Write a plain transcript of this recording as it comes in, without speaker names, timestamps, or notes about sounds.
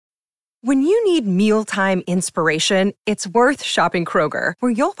When you need mealtime inspiration, it's worth shopping Kroger,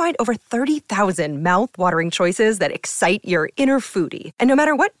 where you'll find over 30,000 mouth-watering choices that excite your inner foodie. And no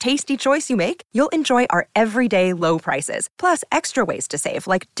matter what tasty choice you make, you'll enjoy our everyday low prices, plus extra ways to save,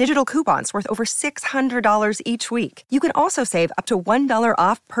 like digital coupons worth over $600 each week. You can also save up to $1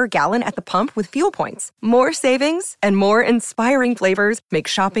 off per gallon at the pump with fuel points. More savings and more inspiring flavors make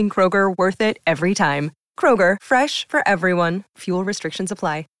shopping Kroger worth it every time. Kroger, fresh for everyone. Fuel restrictions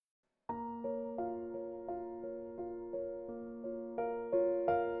apply.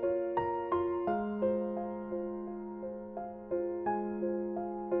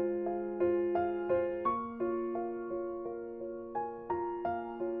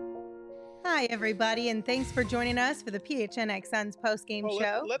 Hi, everybody, and thanks for joining us for the PHNX Suns post-game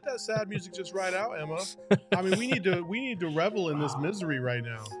show. Let that sad music just ride out, Emma. I mean, we need to revel in this misery right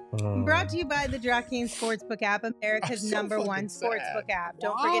now. Brought to you by the DraftKings Sportsbook app, America's #1 sportsbook app.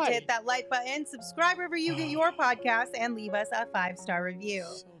 Don't forget to hit that like button, subscribe wherever you get your podcasts, and leave us a 5-star review.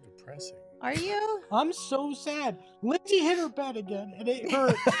 So depressing. Are you? I'm so sad. Lindsay hit her bet again, and it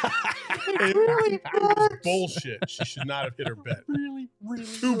hurt. It really hurts. Bullshit. She should not have hit her bet. Really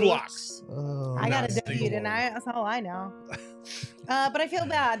 2 blocks. I got a Not W single tonight. That's all I know. But I feel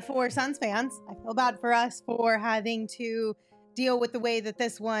bad for Suns fans. I feel bad for us for having to deal with the way that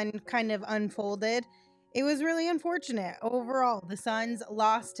this one kind of unfolded. It was really unfortunate. Overall, the Suns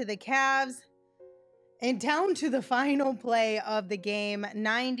lost to the Cavs and down to the final play of the game,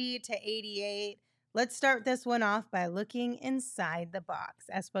 90-88. Let's start this one off by looking inside the box.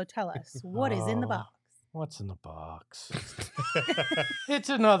 Espo, tell us, what is in the box? What's in the box? It's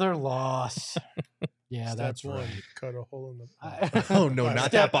another loss. Yeah, Step that's one, right. cut a hole in the. Oh no,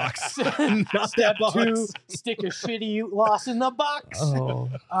 not that box. Not Step that box. 2, stick a shitty loss in the box. Oh.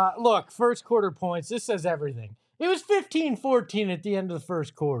 Look, first quarter points. This says everything. It was 15-14 at the end of the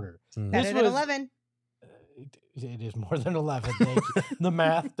first quarter. Better This than was- 11. It is more than 11. Thank you. The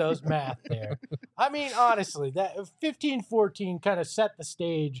math does math there. I mean, honestly, that 15-14 kind of set the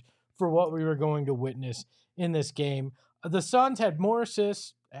stage for what we were going to witness in this game. The Suns had more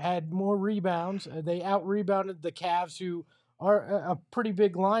assists, had more rebounds. They out-rebounded the Cavs, who are a pretty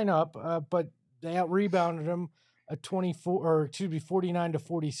big lineup, but they out-rebounded them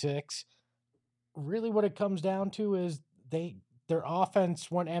 49-46. Really what it comes down to is their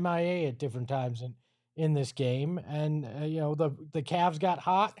offense went MIA at different times in this game, and the Cavs got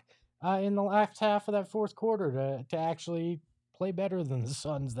hot in the last half of that fourth quarter to actually play better than the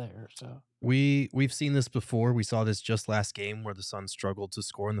Suns there. So We've seen this before. We saw this just last game where the Suns struggled to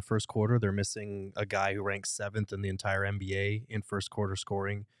score in the first quarter. They're missing a guy who ranks 7th in the entire NBA in first quarter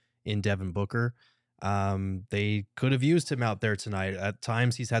scoring in Devin Booker. They could have used him out there tonight. At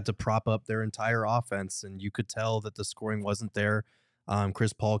times he's had to prop up their entire offense, and you could tell that the scoring wasn't there.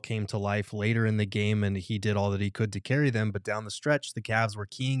 Chris Paul came to life later in the game, and he did all that he could to carry them. But down the stretch, the Cavs were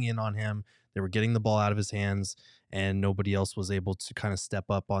keying in on him. They were getting the ball out of his hands, and nobody else was able to kind of step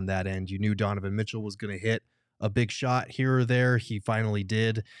up on that end. You knew Donovan Mitchell was going to hit a big shot here or there. He finally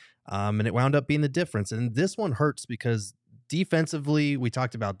did, and it wound up being the difference. And this one hurts because defensively, we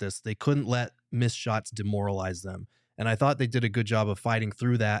talked about this, they couldn't let missed shots demoralize them. And I thought they did a good job of fighting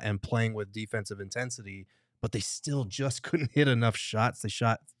through that and playing with defensive intensity, but they still just couldn't hit enough shots. They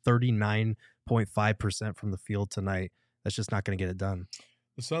shot 39.5% from the field tonight. That's just not going to get it done.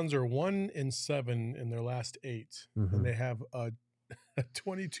 The Suns are 1-7 in their last 8, and they have a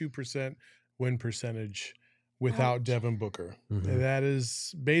 22% win percentage without Devin Booker. And that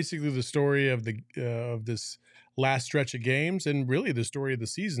is basically the story of this last stretch of games, and really the story of the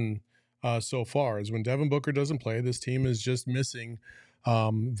season so far. Is when Devin Booker doesn't play, this team is just missing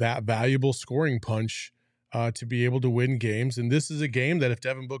that valuable scoring punch to be able to win games. And this is a game that if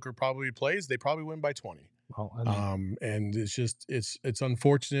Devin Booker probably plays, they probably win by 20. And it's just it's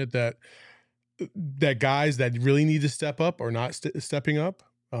unfortunate that guys that really need to step up are not stepping up.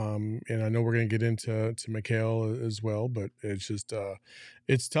 And I know we're going to get into Mikal as well, but it's just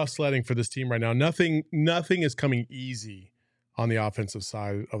it's tough sledding for this team right now. Nothing is coming easy on the offensive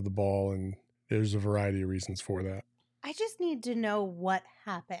side of the ball, and there's a variety of reasons for that. I just need to know what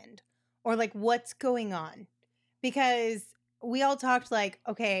happened or like what's going on, because we all talked like,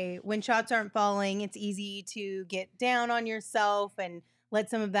 okay, when shots aren't falling, it's easy to get down on yourself and let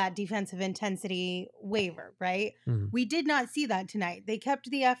some of that defensive intensity waver, right? We did not see that tonight. They kept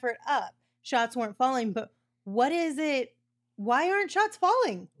the effort up. Shots weren't falling, but what is it? Why aren't shots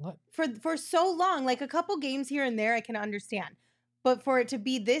falling for so long? Like a couple games here and there, I can understand. But for it to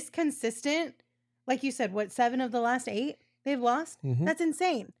be this consistent, like you said, what, 7 of the last 8 they've lost? That's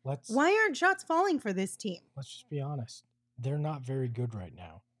insane. Why aren't shots falling for this team? Let's just be honest. They're not very good right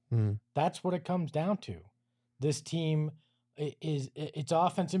now. That's what it comes down to. This team its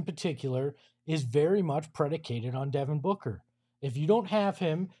offense in particular is very much predicated on Devin Booker. If you don't have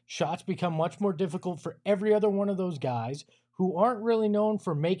him, shots become much more difficult for every other one of those guys who aren't really known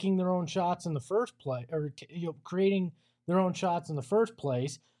for making their own shots in the first place, or creating their own shots in the first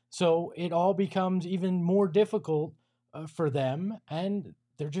place. So it all becomes even more difficult for them, and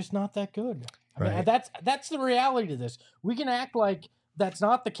they're just not that good. I mean, that's the reality to this. We can act like that's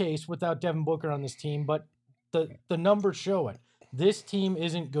not the case without Devin Booker on this team, but the numbers show it. This team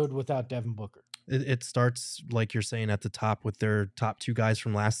isn't good without Devin Booker. It starts, like you're saying, at the top with their top two guys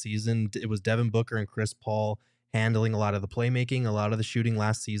from last season. It was Devin Booker and Chris Paul handling a lot of the playmaking, a lot of the shooting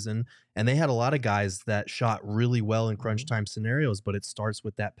last season. And they had a lot of guys that shot really well in crunch time scenarios, but it starts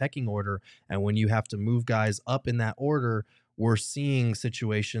with that pecking order. And when you have to move guys up in that order, we're seeing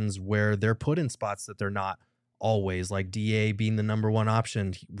situations where they're put in spots that they're not always, like DA being the number one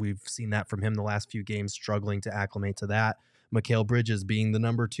option. We've seen that from him the last few games, struggling to acclimate to that. Mikal Bridges being the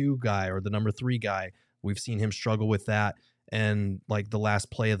number 2 guy or the number 3 guy. We've seen him struggle with that. And like the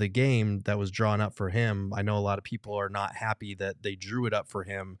last play of the game that was drawn up for him, I know a lot of people are not happy that they drew it up for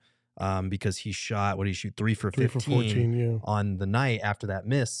him because he shot, what did he shoot? 3 for 14 on the night after that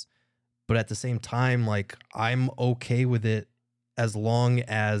miss. But at the same time, like, I'm okay with it as long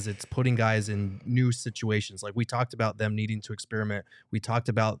as it's putting guys in new situations. Like we talked about them needing to experiment. We talked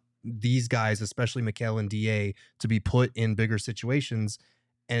about these guys, especially Mikal and DA, to be put in bigger situations.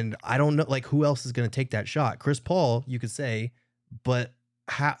 And I don't know, like, who else is going to take that shot? Chris Paul, you could say, but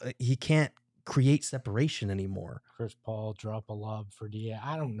how he can't create separation anymore. Chris Paul drop a lob for DA.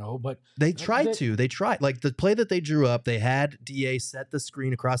 I don't know, but they tried to. They tried. Like the play that they drew up, they had DA set the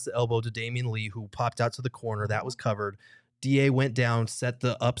screen across the elbow to Damian Lee, who popped out to the corner. That was covered. DA went down, set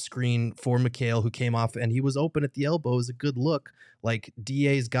the up screen for Mikal, who came off, and he was open at the elbow. It was a good look. Like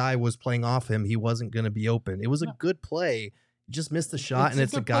DA's guy was playing off him. He wasn't going to be open. It was a good play. You just missed the shot, and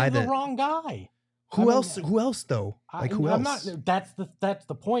it's a guy that the wrong guy. Who else though? Like who else? That's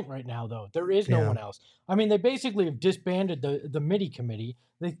the point right now though. There is no one else. I mean, they basically have disbanded the MIDI committee.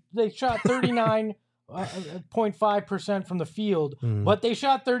 They shot 39.5% from the field, but they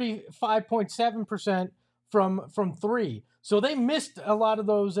shot 35.7% from 3. So they missed a lot of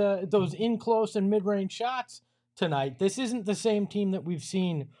those in close and mid-range shots tonight. This isn't the same team that we've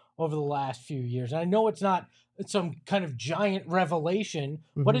seen over the last few years. And I know it's not some kind of giant revelation,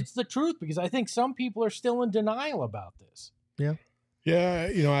 but it's the truth, because I think some people are still in denial about this. Yeah. Yeah.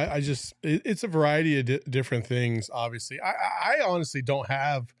 You know, I just, it's a variety of different things. Obviously, I honestly don't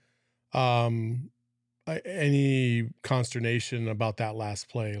have any consternation about that last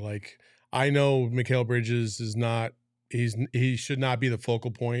play. Like, I know Mikal Bridges is not, he should not be the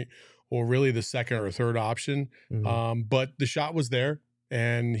focal point or really the second or third option. But the shot was there,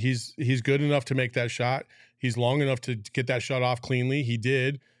 and he's good enough to make that shot. He's long enough to get that shot off cleanly. He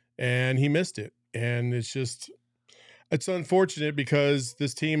did, and he missed it. And it's unfortunate because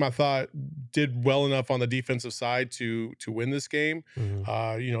this team, I thought, did well enough on the defensive side to win this game.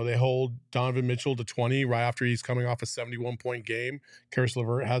 You know, they hold Donovan Mitchell to 20 right after he's coming off a 71-point game. Karis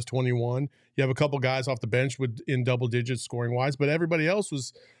LeVert has 21. You have a couple guys off the bench in double digits scoring wise, but everybody else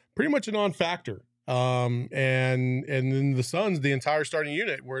was pretty much a non-factor. And then the Suns, the entire starting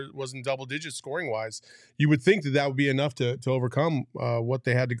unit was in double digits scoring wise. You would think that would be enough to overcome what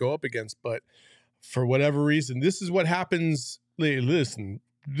they had to go up against, but for whatever reason, this is what happens. Listen,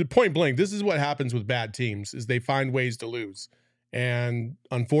 the point blank, this is what happens with bad teams, is they find ways to lose. And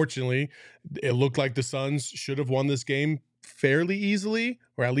unfortunately, it looked like the Suns should have won this game fairly easily,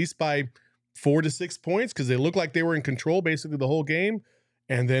 or at least by 4 to 6 points, because they looked like they were in control basically the whole game.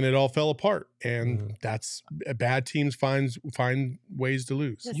 And then it all fell apart. And that's bad teams find ways to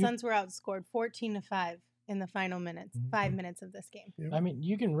lose. The Suns were outscored 14-5 in the final minutes, 5 minutes of this game. I mean,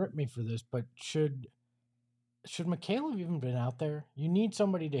 you can rip me for this, but should Mikal have even been out there? You need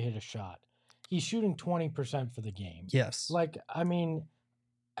somebody to hit a shot. He's shooting 20% for the game. Yes. Like, I mean,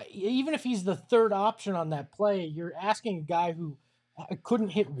 even if he's the third option on that play, you're asking a guy who couldn't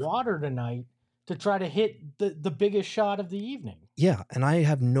hit water tonight to try to hit the biggest shot of the evening. Yeah, and I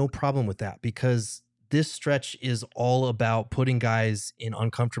have no problem with that, because this stretch is all about putting guys in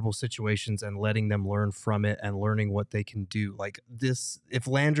uncomfortable situations and letting them learn from it and learning what they can do. Like this, if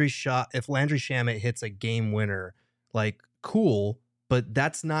Landry Shamet hits a game winner, like, cool, but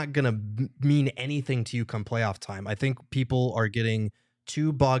that's not going to mean anything to you come playoff time. I think people are getting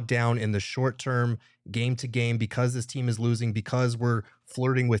too bogged down in the short term, game to game, because this team is losing, because we're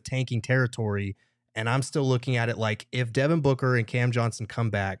flirting with tanking territory. And I'm still looking at it like, if Devin Booker and Cam Johnson come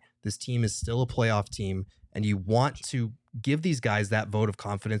back, this team is still a playoff team. and you want to give these guys that vote of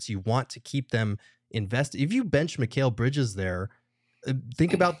confidence. You want to keep them invested. If you bench Mikal Bridges there,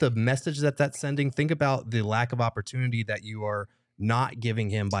 think about the message that that's sending. Think about the lack of opportunity that you are not giving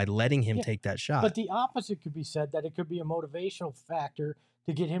him by letting him take that shot. But the opposite could be said, that it could be a motivational factor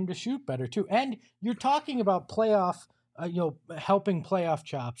to get him to shoot better too. And you're talking about playoff, helping playoff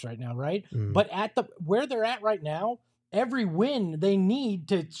chops right now, right? But at where they're at right now, every win they need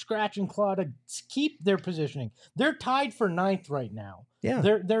to scratch and claw to keep their positioning. They're tied for 9th right now. Yeah,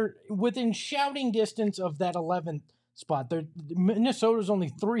 they're within shouting distance of that 11th spot. Minnesota's only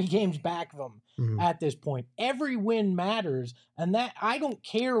 3 games back of them at this point. Every win matters, and that I don't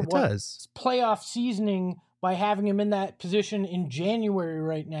care what playoff seasoning by having him in that position in January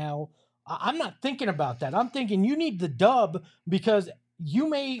right now. I'm not thinking about that. I'm thinking you need the dub because you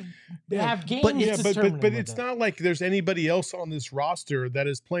may have games. But it's not like there's anybody else on this roster that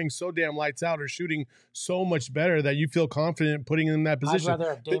is playing so damn lights out or shooting so much better that you feel confident putting in that position. I'd rather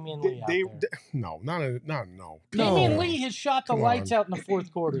have Damian Lee out there. No. Damian Lee has shot the lights out in the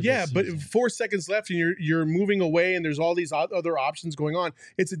 4th quarter. Yeah, but 4 seconds left and you're moving away and there's all these other options going on.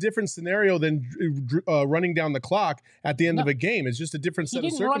 It's a different scenario than running down the clock at the end of a game. It's just a different set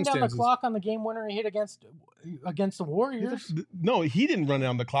of circumstances. He didn't run down the clock on the game winner he hit against the Warriors. No, he didn't run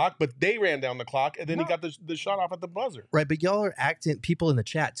down the clock, but they ran down the clock, and then he got the shot off at the buzzer. Right, but y'all are acting, people in the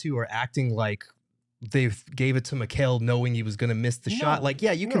chat too are acting like they gave it to Mikal knowing he was going to miss the shot. Like,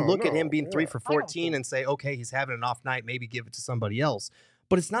 yeah, you can look at him being 3 for 14 and say, okay, he's having an off night, maybe give it to somebody else.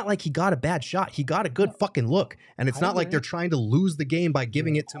 But it's not like he got a bad shot. He got a good fucking look. And it's not like they're trying to lose the game by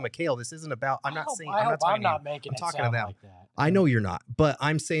giving it to Mikal. This isn't about, I'm not talking about like that. I know you're not, but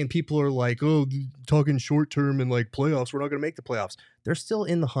I'm saying people are like, oh, talking short term and like playoffs. We're not going to make the playoffs. They're still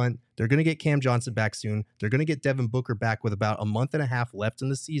in the hunt. They're going to get Cam Johnson back soon. They're going to get Devin Booker back with about a month and a half left in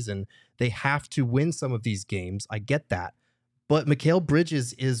the season. They have to win some of these games. I get that. But Mikal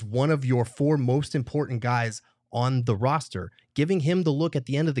Bridges is one of your 4 most important guys on the roster. Giving him the look at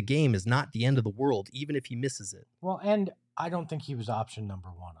the end of the game is not the end of the world, even if he misses it. Well, and I don't think he was option number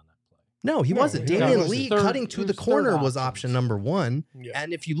 1 on that play. No, he wasn't. Damian Lee cutting to the corner was option number 1. Yeah.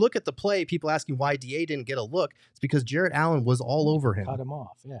 And if you look at the play, people asking why DA didn't get a look, it's because Jarrett Allen was all over him. Cut him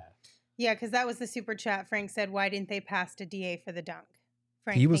off, yeah. Yeah, because that was the super chat. Frank said, why didn't they pass to DA for the dunk?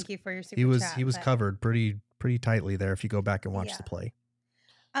 Frank, thank you for your super chat. He was covered pretty tightly there if you go back and watch the play.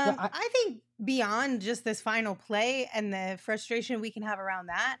 I think beyond just this final play and the frustration we can have around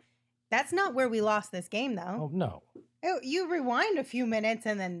that, that's not where we lost this game, though. Oh, no. You rewind a few minutes,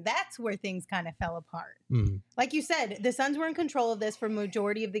 and then that's where things kind of fell apart. Like you said, the Suns were in control of this for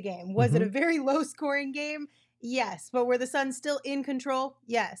majority of the game. Was it a very low-scoring game? Yes. But were the Suns still in control?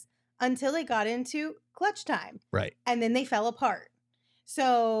 Yes. Until it got into clutch time. Right. And then they fell apart.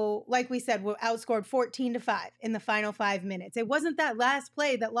 So, like we said, we're outscored 14-5 in the final 5 minutes. It wasn't that last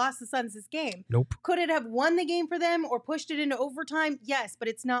play that lost the Suns this game. Nope. Could it have won the game for them or pushed it into overtime? Yes, but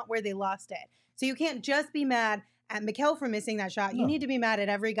it's not where they lost it. So you can't just be mad at Mikal for missing that shot. You need to be mad at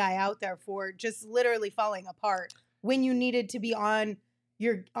every guy out there for just literally falling apart when you needed to be on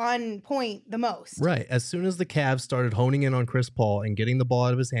point the most. Right. As soon as the Cavs started honing in on Chris Paul and getting the ball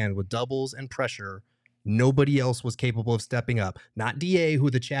out of his hand with doubles and pressure, nobody else was capable of stepping up. Not DA, who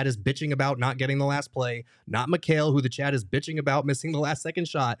the chat is bitching about not getting the last play. Not Mikal, who the chat is bitching about missing the last second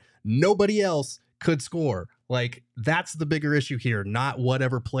shot. Nobody else could score. Like, that's the bigger issue here, not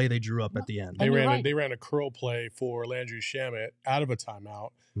whatever play they drew up at the end. They ran a curl play for Landry Shamet out of a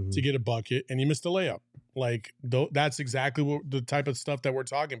timeout to get a bucket, and he missed a layup. Like, that's exactly what the type of stuff that we're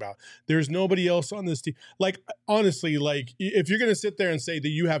talking about. There's nobody else on this team. Like, honestly, like, if you're going to sit there and say that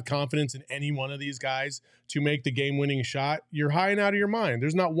you have confidence in any one of these guys to make the game-winning shot, you're high and out of your mind.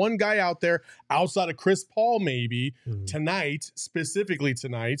 There's not one guy out there outside of Chris Paul maybe tonight, specifically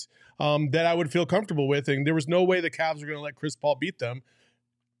tonight, that I would feel comfortable with. And there was no way the Cavs are going to let Chris Paul beat them.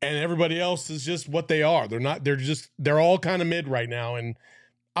 And everybody else is just what they are. They're all kind of mid right now. And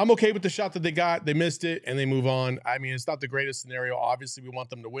I'm okay with the shot that they got. They missed it, and they move on. I mean, it's not the greatest scenario. Obviously, we want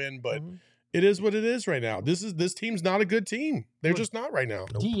them to win, but it is what it is right now. This team's not a good team. They're just not right now.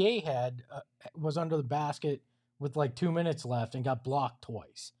 DA was under the basket with like 2 minutes left and got blocked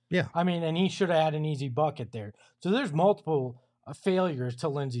twice. Yeah. I mean, and he should have had an easy bucket there. So there's multiple failures to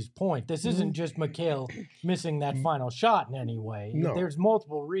Lindsay's point. This isn't just Mikal missing that final shot in any way. No. There's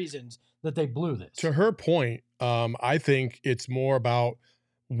multiple reasons that they blew this. To her point, I think it's more about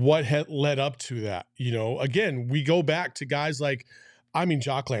what had led up to that. You know, again, we go back to guys like, I mean,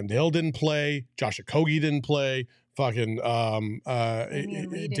 Jock Landale didn't play, Josh Okogie didn't play, fucking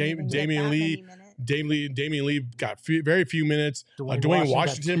Damian Lee got very few minutes. Dwayne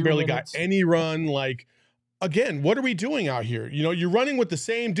Washington barely got any run. Like, again, what are we doing out here? You know, you're running with the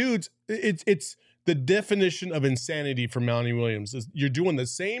same dudes. It's the definition of insanity for Monty Williams. You're doing the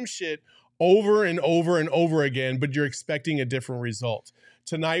same shit over and over and over again, but you're expecting a different result.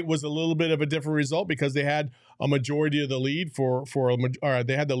 Tonight was a little bit of a different result because they had a majority of the lead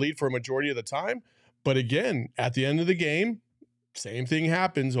they had the lead for a majority of the time. But again, at the end of the game, same thing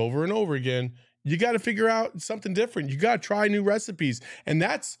happens over and over again. You got to figure out something different. You got to try new recipes. And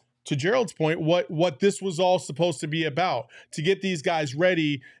that's, to Gerald's point, what this was all supposed to be about, to get these guys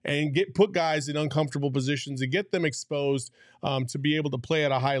ready and put guys in uncomfortable positions and get them exposed to be able to play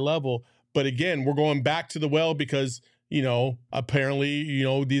at a high level. But again, we're going back to the well because, you know, apparently, you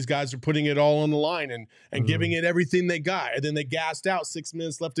know, these guys are putting it all on the line and giving it everything they got. And then they gassed out 6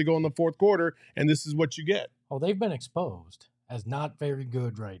 minutes left to go in the fourth quarter, and this is what you get. Oh, they've been exposed as not very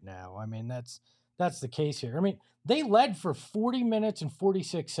good right now. I mean, that's the case here. I mean, they led for 40 minutes and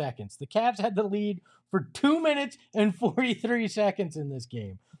 46 seconds. The Cavs had the lead for 2 minutes and 43 seconds in this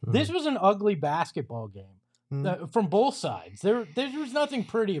game. This was an ugly basketball game from both sides. There was nothing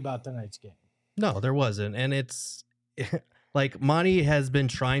pretty about tonight's game. No, there wasn't. And it's like Monty has been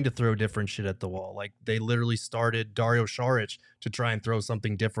trying to throw different shit at the wall. Like they literally started Dario Saric to try and throw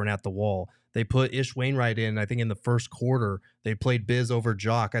something different at the wall. They put Ish Wainwright in, I think in the first quarter. They played Biz over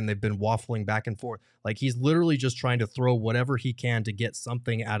Jock, and they've been waffling back and forth. Like he's literally just trying to throw whatever he can to get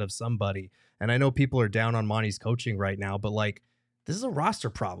something out of somebody. And I know people are down on Monty's coaching right now, but like this is a roster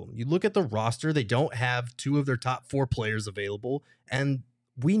problem. You look at the roster, they don't have 2 of their top 4 players available. And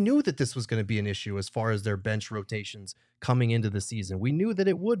we knew that this was going to be an issue as far as their bench rotations coming into the season. We knew that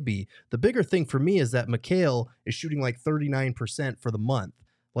it would be. The bigger thing for me is that Mikal is shooting like 39% for the month.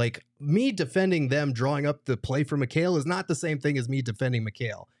 Like me defending them drawing up the play for Mikal is not the same thing as me defending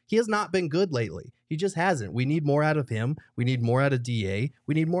Mikal. He has not been good lately. He just hasn't. We need more out of him. We need more out of DA.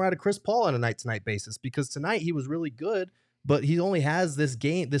 We need more out of Chris Paul on a night-to-night basis because tonight he was really good, but he only has this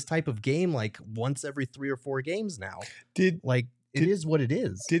type of game like once every 3 or 4 games now. It is what it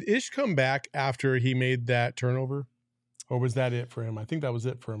is. Did Ish come back after he made that turnover? Or was that it for him? I think that was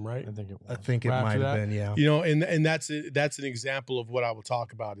it for him, right? I think it was. I think it might have been, yeah. You know, and that's an example of what I will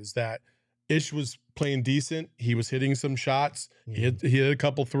talk about is that Ish was playing decent. He was hitting some shots. He hit a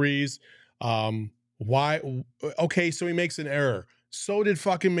couple threes. Why? Okay, so he makes an error. So did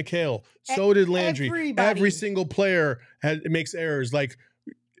fucking Mikal. So did Landry. Everybody. Every single player makes errors. Like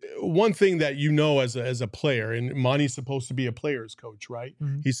one thing that you know as a player, and Monty's supposed to be a player's coach, right?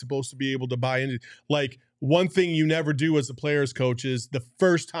 He's supposed to be able to buy into. Like one thing you never do as a player's coach is the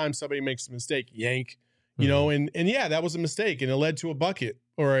first time somebody makes a mistake, yank. You know, and yeah, that was a mistake, and it led to a bucket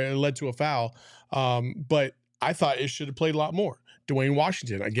or it led to a foul. But I thought it should have played a lot more. Dwayne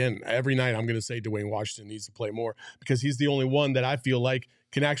Washington, again, every night I'm going to say Dwayne Washington needs to play more because he's the only one that I feel like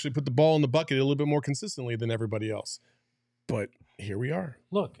can actually put the ball in the bucket a little bit more consistently than everybody else. But here we are.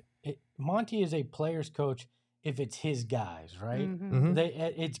 Look, Monty is a player's coach if it's his guys, right?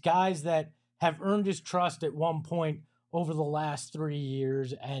 It's guys that have earned his trust at one point over the last 3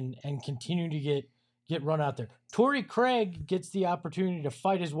 years and continue to get run out there. Torrey Craig gets the opportunity to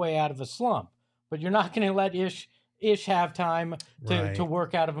fight his way out of a slump, but you're not going to let Ish have time to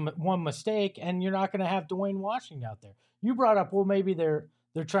work out of one mistake, and you're not going to have Dwayne Washington out there. You brought up, well, maybe they're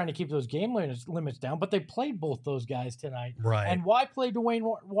trying to keep those game limits down, but they played both those guys tonight. Right. And why play Dwayne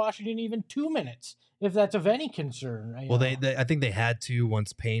Washington even 2 minutes if that's of any concern? Well, they I think they had to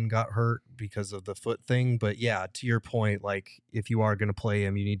once Payne got hurt because of the foot thing. But yeah, to your point, like if you are going to play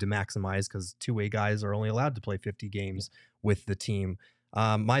him, you need to maximize because two-way guys are only allowed to play 50 games with the team.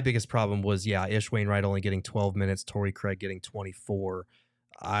 My biggest problem was, Ish Wainwright only getting 12 minutes, Torrey Craig getting 24.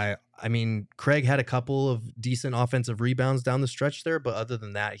 I mean, Craig had a couple of decent offensive rebounds down the stretch there, but other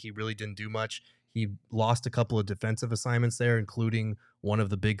than that, he really didn't do much. He lost a couple of defensive assignments there, including one of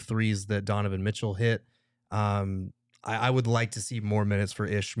the big threes that Donovan Mitchell hit. I would like to see more minutes for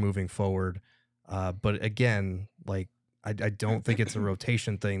Ish moving forward. But again, like, I don't think it's a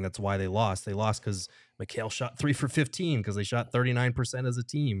rotation thing. That's why they lost. They lost because Mikal shot 3 for 15 because they shot 39% as a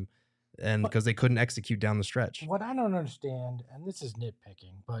team and because they couldn't execute down the stretch. What I don't understand, and this is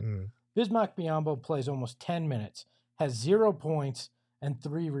nitpicking, but Bismack Biyombo plays almost 10 minutes, has 0 points and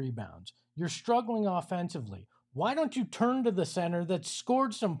 3 rebounds. You're struggling offensively. Why don't you turn to the center that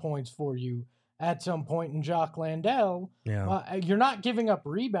scored some points for you at some point in Jock Landale? Yeah. You're not giving up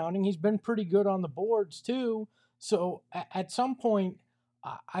rebounding. He's been pretty good on the boards too. So at some point,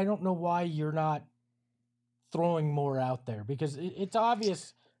 I don't know why you're not throwing more out there because it's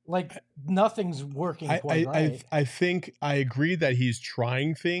obvious like nothing's working quite right. I think I agree that he's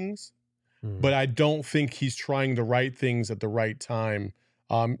trying things, but I don't think he's trying the right things at the right time.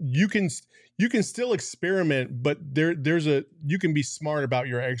 You can you can still experiment, but you can be smart about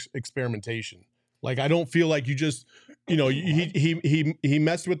your experimentation. Like, I don't feel like you just, he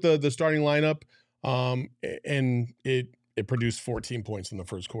messed with the starting lineup, and it produced 14 points in the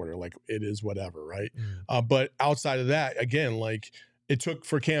first quarter. Like, it is whatever, right? But outside of that, again, like, it took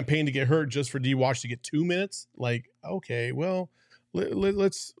for Campaign to get hurt just for D Wash to get 2 minutes. Like, okay, well,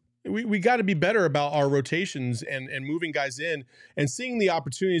 we got to be better about our rotations and moving guys in and seeing the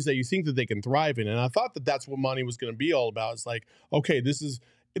opportunities that you think that they can thrive in. And I thought that that's what Monty was going to be all about. It's like, okay,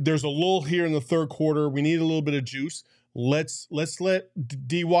 there's a lull here in the third quarter. We need a little bit of juice. Let's let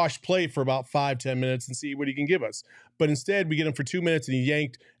D Wash play for about 5-10 minutes and see what he can give us. But instead, we get him for 2 minutes and he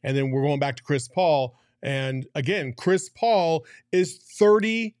yanked, and then we're going back to Chris Paul. And again, Chris Paul is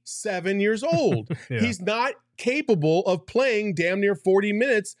 37 years old. Yeah. He's not capable of playing damn near 40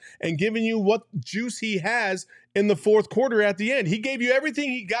 minutes and giving you what juice he has in the fourth quarter at the end. He gave you everything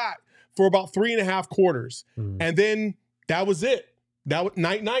he got for about 3.5 quarters. And then that was it. That was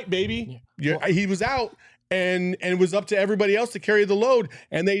night, baby. Yeah. He was out, and it was up to everybody else to carry the load.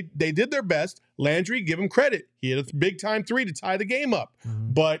 And they did their best. Landry, give him credit. He had a big time 3 to tie the game up.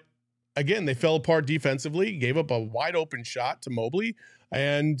 But again, they fell apart defensively, gave up a wide open shot to Mobley,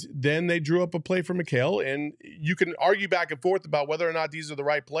 and then they drew up a play for Mikal. And you can argue back and forth about whether or not these are the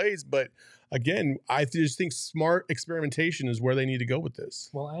right plays, but again, I just think smart experimentation is where they need to go with this.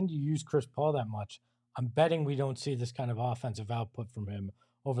 Well, and you use Chris Paul that much, I'm betting we don't see this kind of offensive output from him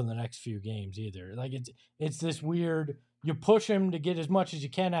over the next few games either. Like, it's this weird, you push him to get as much as you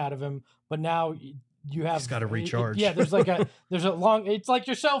can out of him, but now you have, he's got to recharge. There's a long, it's like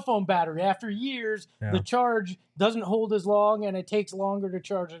your cell phone battery. After years, the charge doesn't hold as long and it takes longer to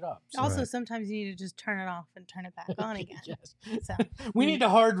charge it up. So. Also, sometimes you need to just turn it off and turn it back on again. Yes. So we need a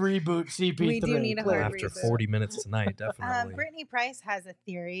hard reboot, CP3. We do need a hard after reboot. 40 minutes tonight, definitely. Brittany Price has a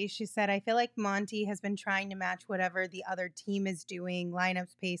theory. She said, I feel like Monty has been trying to match whatever the other team is doing,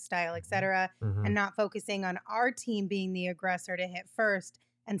 lineups, pace, style, etc., and not focusing on our team being the aggressor to hit first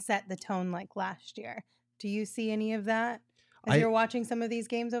and set the tone like last year. Do you see any of that as you're watching some of these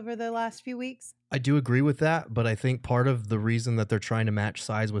games over the last few weeks? I do agree with that, but I think part of the reason that they're trying to match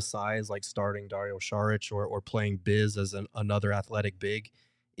size with size, like starting Dario Saric or playing Biz as another athletic big,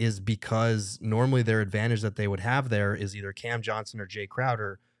 is because normally their advantage that they would have there is either Cam Johnson or Jay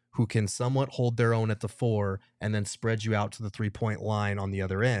Crowder, who can somewhat hold their own at the 4 and then spread you out to the 3-point line on the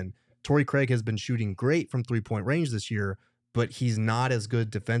other end. Torrey Craig has been shooting great from 3-point range this year, but he's not as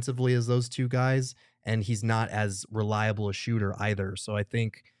good defensively as those two guys, and he's not as reliable a shooter either. So I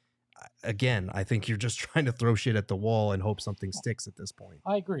think, again, you're just trying to throw shit at the wall and hope something sticks at this point.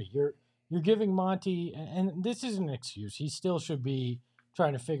 I agree. You're giving Monty, and this isn't an excuse. He still should be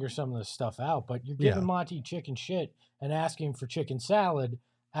trying to figure some of this stuff out, but you're giving Monty chicken shit and asking for chicken salad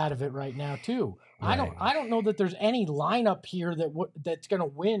out of it right now too. Right. I don't know that there's any lineup here that's going to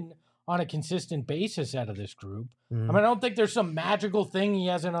win on a consistent basis out of this group. I mean, I don't think there's some magical thing he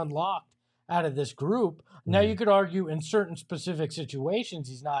hasn't unlocked out of this group. Now, you could argue in certain specific situations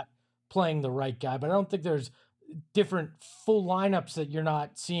he's not playing the right guy, but I don't think there's different full lineups that you're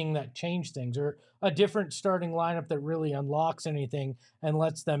not seeing that change things, or a different starting lineup that really unlocks anything and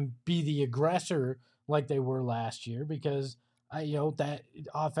lets them be the aggressor like they were last year. Because that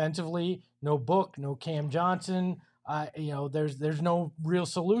offensively, no Book, no Cam Johnson, there's no real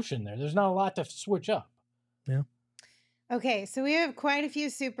solution there. There's not a lot to switch up. Yeah. Okay, so we have quite a few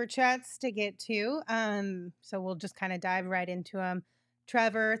super chats to get to. So we'll just kind of dive right into them.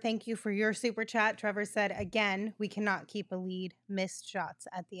 Trevor, thank you for your super chat. Trevor said, again, we cannot keep a lead. Missed shots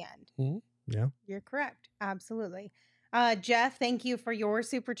at the end. Yeah. You're correct. Absolutely. Jeff, thank you for your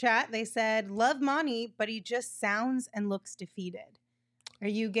super chat. They said, love Monty, but he just sounds and looks defeated. Are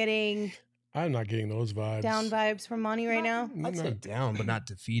you getting... I'm not getting those vibes. Down vibes from Monty right now? I'd say down, but not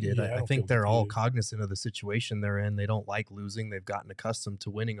defeated. Yeah, I think they're all cognizant of the situation they're in. They don't like losing. They've gotten accustomed to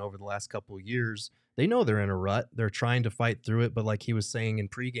winning over the last couple of years. They know they're in a rut. They're trying to fight through it, but like he was saying in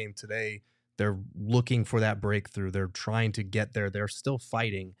pregame today, they're looking for that breakthrough. They're trying to get there. They're still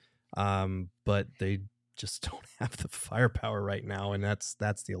fighting, but they just don't have the firepower right now, and that's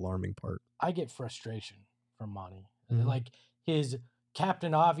the alarming part. I get frustration from Monty. Like his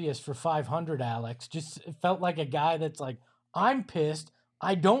Captain Obvious for 500, Alex, just felt like a guy that's like, I'm pissed.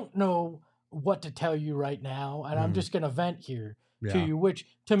 I don't know what to tell you right now, and I'm just going to vent here to you, which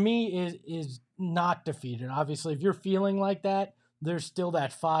to me is not defeated. Obviously, if you're feeling like that, there's still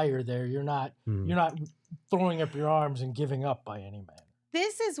that fire there. You're not throwing up your arms and giving up by any manner.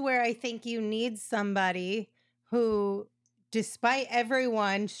 This is where I think you need somebody who, despite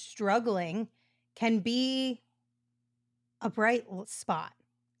everyone struggling, can be a bright spot.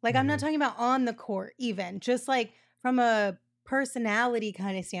 Like, I'm not talking about on the court even, just like from a personality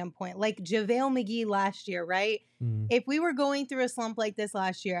kind of standpoint, like JaVale McGee last year, right? If we were going through a slump like this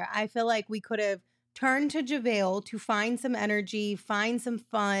last year, I feel like we could have turned to JaVale to find some energy, find some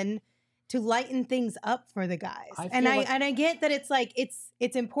fun, to lighten things up for the guys. I get that it's like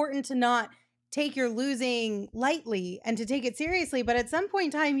it's important to not take your losing lightly and to take it seriously, but at some point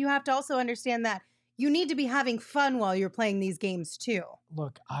in time you have to also understand that you need to be having fun while you're playing these games too.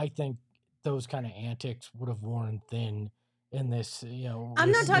 Look, I think those kind of antics would have worn thin in this,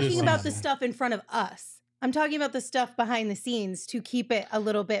 I'm not talking about the stuff in front of us. I'm talking about the stuff behind the scenes to keep it a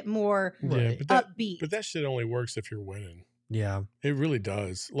little bit more upbeat. But that shit only works if you're winning. Yeah. It really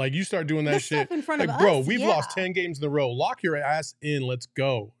does. Like, you start doing that shit stuff in front of bro, us, we've lost 10 games in a row. Lock your ass in. Let's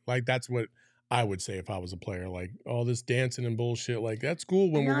go. Like, that's what I would say if I was a player. Like, all this dancing and bullshit, like, that's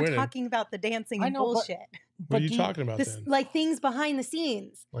cool when we're winning. I'm not talking about the dancing and bullshit. What are you talking about then? Like things behind the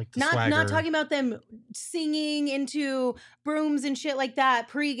scenes. Like the not talking about them singing into brooms and shit like that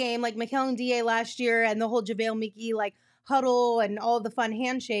pregame, like Mikal and DA last year, and the whole JaVale McGee like huddle and all the fun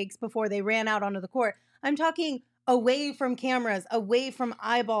handshakes before they ran out onto the court. I'm talking away from cameras, away from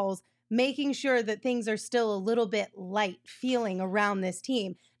eyeballs, making sure that things are still a little bit light feeling around this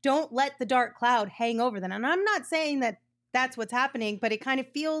team. Don't let the dark cloud hang over them. And I'm not saying that that's what's happening, but it kind of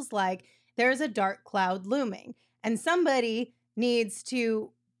feels like there's a dark cloud looming. And somebody needs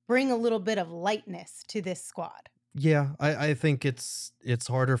to bring a little bit of lightness to this squad. Yeah, I think it's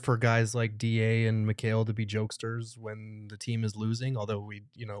harder for guys like DA and Mikal to be jokesters when the team is losing, although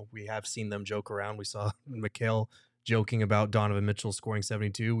we have seen them joke around. We saw Mikal joking about Donovan Mitchell scoring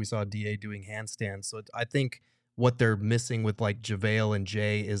 72. We saw DA doing handstands. So I think what they're missing with like JaVale and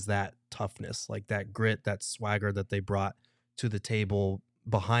Jay is that toughness, like that grit, that swagger that they brought to the table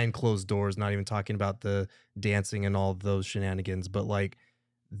behind closed doors, not even talking about the dancing and all of those shenanigans, but like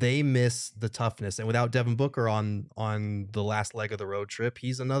they miss the toughness. And without Devin Booker on the last leg of the road trip,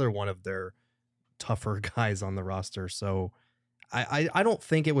 he's another one of their tougher guys on the roster. So I don't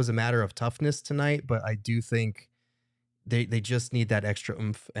think it was a matter of toughness tonight, but I do think they just need that extra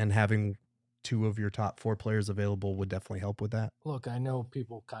oomph, and having two of your top 4 players available would definitely help with that. Look, I know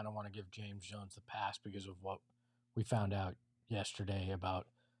people kind of want to give James Jones the pass because of what we found out yesterday about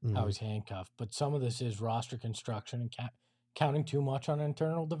how he's handcuffed, but some of this is roster construction and counting too much on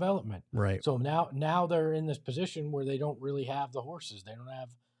internal development. Right. So now they're in this position where they don't really have the horses. They don't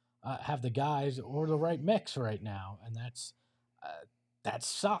have the guys or the right mix right now, and that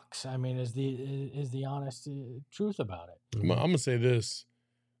sucks. I mean, is the honest truth about it. I'm gonna say this: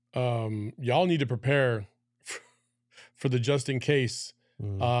 y'all need to prepare for the just in case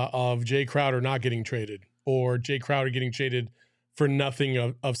of Jay Crowder not getting traded, or Jay Crowder getting traded for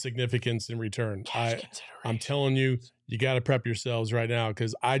nothing of significance in return. I'm telling you, you got to prep yourselves right now,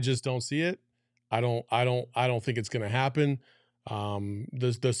 because I just don't see it. I don't think it's going to happen.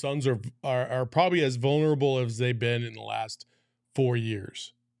 The Suns are probably as vulnerable as they've been in the last 4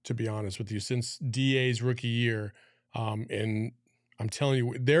 years, to be honest with you, since DA's rookie year. And I'm telling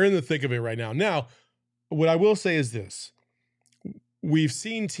you, they're in the thick of it right now. Now, what I will say is this: we've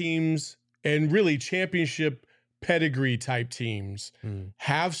seen teams, and really championship pedigree type teams,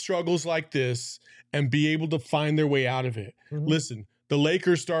 have struggles like this and be able to find their way out of it. Listen, the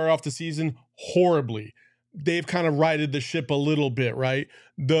Lakers started off the season horribly. They've kind of righted the ship a little bit, right?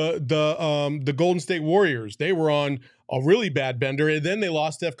 The Golden State Warriors, they were on a really bad bender, and then they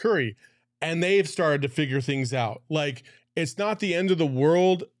lost Steph Curry, and they've started to figure things out. Like, it's not the end of the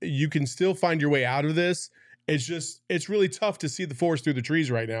world. You can still find your way out of this. It's really tough to see the forest through the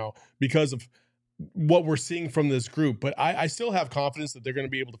trees right now because of what we're seeing from this group. But I still have confidence that they're going to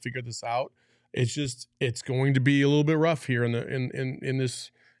be able to figure this out. It's going to be a little bit rough here in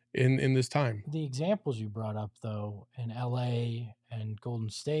this time. The examples you brought up though in LA and Golden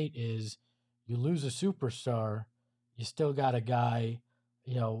State is you lose a superstar, you still got a guy,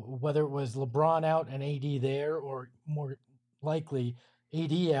 whether it was LeBron out and AD there, or more likely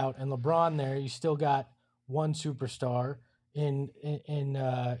AD out and LeBron there, you still got one superstar. In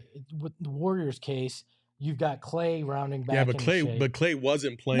with the Warriors case, you've got Clay rounding back. Yeah, but Clay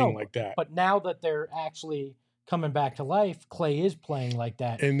wasn't playing like that. But now that they're actually coming back to life, Clay is playing like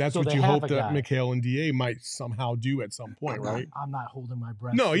that, and that's what you hope that Mikal and DA might somehow do at some point, right? I'm not holding my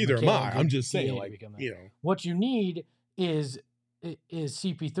breath. No, either am I. I'm just saying, what you need is is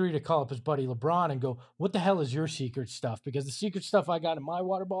CP3 to call up his buddy LeBron and go, what the hell is your secret stuff? Because the secret stuff I got in my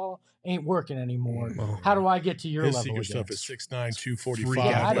water bottle ain't working anymore. How do I get to your His level secret again? stuff is 6'9", 245.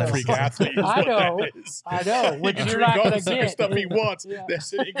 I know. Freak athlete. Is I what know. that is. I know. Which And you're not going to regardless of the get. stuff he wants. Yeah.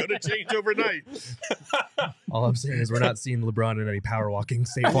 That's it. Ain't going to change overnight. All I'm saying is we're not seeing LeBron in any power walking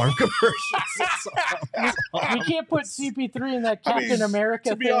State Farm commercials. We can't put CP3 in that Captain America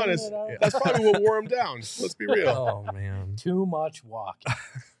to be thing, honest, you know? that's probably what wore him down. Let's be real. Oh man. Too much walking.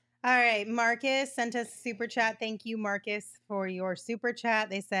 All right, Marcus sent us a super chat. Thank you, Marcus, for your super chat.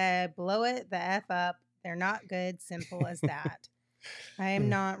 They said, blow it the F up. They're not good. Simple as that. I am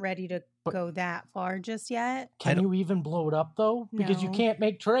not ready to go that far just yet. Can you even blow it up, though? Because you No. can't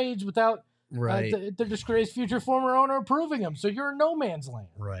make trades without Right. the disgraced future former owner approving them. So you're in no man's land.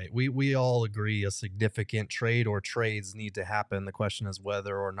 Right. We all agree a significant trade or trades need to happen. The question is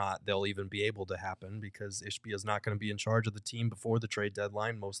whether or not they'll even be able to happen because Ishbia is not going to be in charge of the team before the trade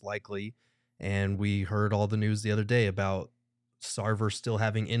deadline, most likely. And we heard all the news the other day about Sarver still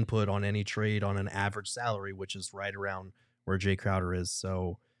having input on any trade on an average salary, which is right around where Jay Crowder is.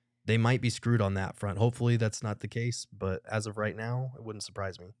 So they might be screwed on that front. Hopefully that's not the case. But as of right now, it wouldn't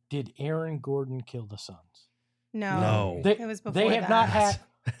surprise me. Did Aaron Gordon kill the Suns? No. No. It was before They have that. not had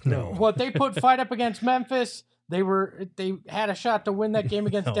No. what they put fight up against Memphis. They had a shot to win that game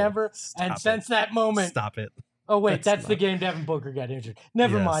against No, Denver, stop and it. since that moment, Stop it. oh wait, that's the not- game Devin Booker got injured.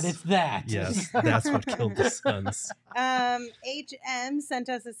 Never Yes. mind, it's that. Yes, that's what killed the Suns. HM sent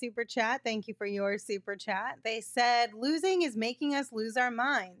us a super chat. Thank you for your super chat. They said, losing is making us lose our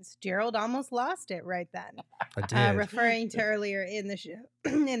minds. Gerald almost lost it right then. I did. Referring to earlier in the show.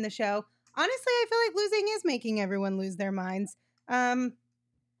 In the show. Honestly, I feel like losing is making everyone lose their minds.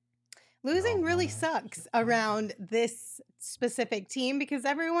 Losing really sucks around this specific team because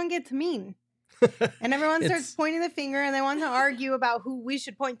everyone gets mean. And everyone starts It's- pointing the finger and they want to argue about who we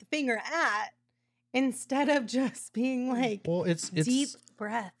should point the finger at instead of just being like, Well, it's deep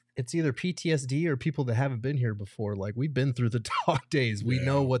breath. it's either PTSD or people that haven't been here before. Like we've been through the dog days. We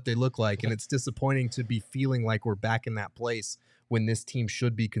know what they look like, and it's disappointing to be feeling like we're back in that place when this team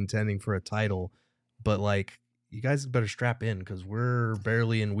should be contending for a title. But like, you guys better strap in because we're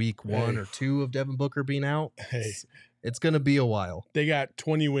barely in week 1 or 2 of Devin Booker being out. Hey, It's gonna be a while. they got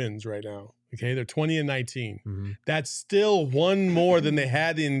 20 wins right now. Okay, they're 20-19. Mhm. That's still one more than they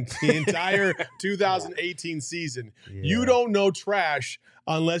had in the entire 2018 season. You Yeah. don't know trash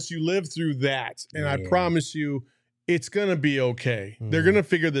unless you live through that. And I Yeah. promise you, it's going to be okay. They're Mhm. going to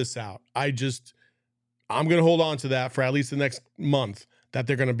figure this out. I'm going to hold on to that for at least the next month, that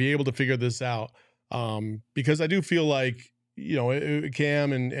they're going to be able to figure this out. Because I do feel like, you know,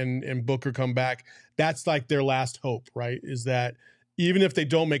 Cam and Booker come back. That's like their last hope, right? Is that even if they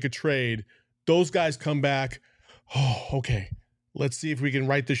don't make a trade, those guys come back. Oh, okay. Let's see if we can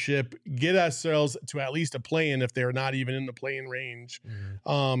right the ship, get ourselves to at least a play-in if they're not even in the play-in range,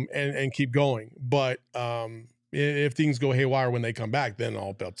 Mhm. and keep going. But if things go haywire when they come back, then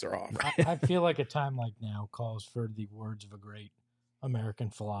all bets are off. I feel like a time like now calls for the words of a great American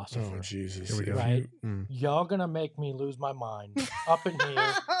philosopher. Oh, Jesus. Here we go. If Right? you- Mm. Y'all gonna make me lose my mind up in here,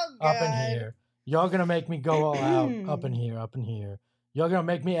 Oh, up in God. here. Y'all gonna make me go all out up in here, up in here. Y'all gonna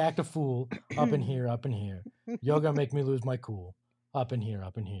make me act a fool up in here, up in here. Y'all gonna make me lose my cool up in here,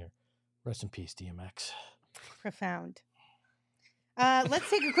 up in here. Rest in peace, DMX. Profound. Let's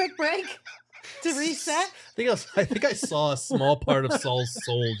take a quick break to reset. I think I saw a small part of Saul's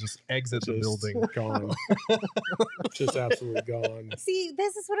soul just exit the Just building. gone. Just absolutely gone. See,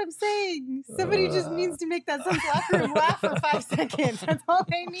 this is what I'm saying. Somebody just needs to make that son's locker room laugh for 5 seconds. That's all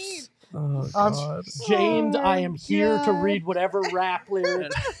they need. Oh, James, Oh I my am here to God. read whatever rap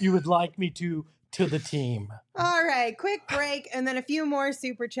lyric you would like me to the team. All right, quick break and then a few more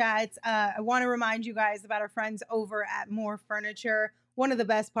super chats. I want to remind you guys about our friends over at More Furniture. One of the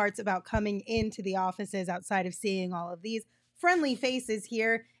best parts about coming into the offices outside of seeing all of these friendly faces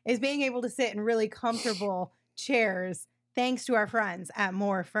here is being able to sit in really comfortable chairs thanks to our friends at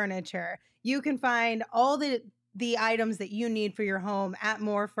More Furniture. You can find all the items that you need for your home at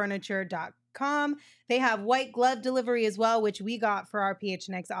morefurniture.com. They have white glove delivery as well, which we got for our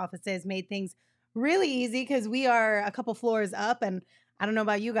PHNX offices, made things really easy because we are a couple floors up, and I don't know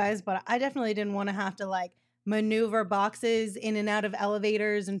about you guys, but I definitely didn't want to have to like maneuver boxes in and out of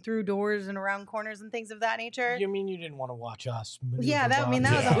elevators and through doors and around corners and things of that nature. You mean you didn't want to watch us? Yeah, that was a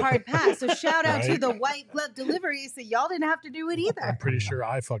boxes. hard pass. So shout out to Right. the white glove delivery, so y'all didn't have to do it I'm either. pretty sure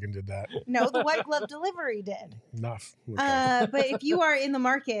I fucking did that. No, the white glove delivery did. Enough. Okay. But if you are in the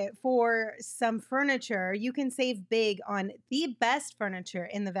market for some furniture, you can save big on the best furniture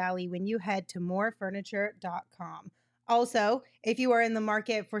in the Valley when you head to morefurniture.com. Also, if you are in the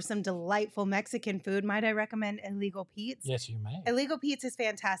market for some delightful Mexican food, might I recommend Illegal Pete's? Yes, you may. Illegal Pete's is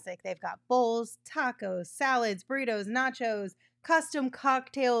fantastic. They've got bowls, tacos, salads, burritos, nachos, custom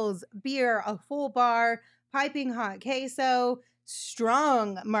cocktails, beer, a full bar, piping hot queso,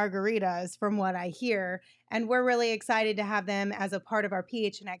 strong margaritas from what I hear. And we're really excited to have them as a part of our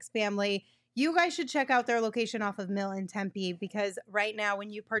PHNX family. You guys should check out their location off of Mill in Tempe because right now when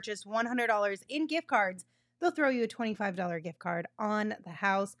you purchase $100 in gift cards, they'll throw you a $25 gift card on the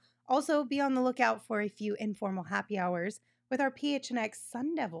house. Also, be on the lookout for a few informal happy hours with our PHNX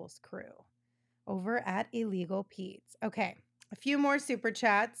Sun Devils crew over at Illegal Pete's. Okay, a few more super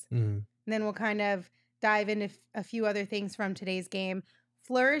chats, and then we'll kind of dive into a few other things from today's game.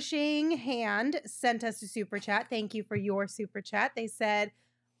 Flourishing Hand sent us a super chat. Thank you for your super chat. They said,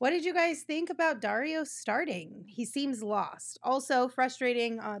 what did you guys think about Dario starting? He seems lost. Also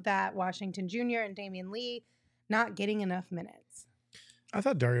frustrating that Washington Jr. and Damian Lee not getting enough minutes. I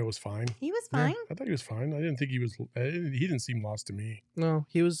thought Dario was fine. He was fine. I thought he was fine. I didn't think he was. He didn't seem lost to me. No,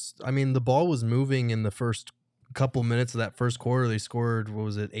 he was. I mean, the ball was moving in the first couple minutes of that first quarter. They scored,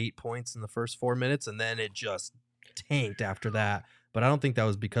 8 points in the first 4 minutes, and then it just tanked after that. But I don't think that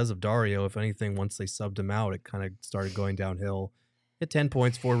was because of Dario. If anything, once they subbed him out, it kind of started going downhill. Hit 10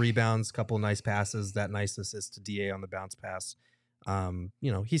 points, 4 rebounds, couple of nice passes, that nice assist to DA on the bounce pass.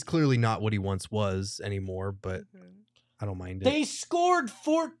 He's clearly not what he once was anymore, but I don't mind it. They scored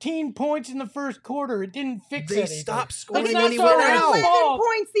 14 points in the first quarter. It didn't fix anything. They stopped scoring But when they he went scored out. 11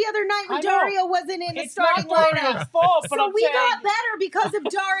 points the other night when Dario wasn't in the starting lineup. Fault, but So I'm we saying got better because of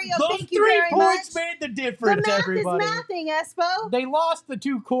Dario. those Thank you very 3 much. points made the difference, The math everybody. is mathing, Espo. They lost the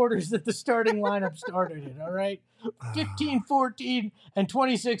 2 quarters that the starting lineup started in, all right? 15-14 and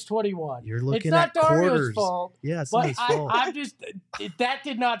 26-21. You're looking it's not at Dario's quarters. fault. Yeah, it's But not his fault. I'm just that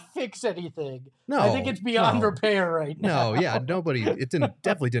did not fix anything. No, I think it's beyond no. repair right now. No, yeah, nobody. It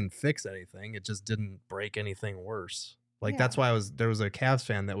definitely didn't fix anything. It just didn't break anything worse. Like that's why there was a Cavs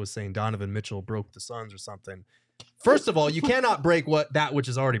fan that was saying Donovan Mitchell broke the Suns or something. First of all, you cannot break which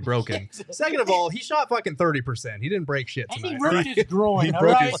is already broken. Second of all, he shot fucking 30%. He didn't break shit And tonight. he ripped his groin. He all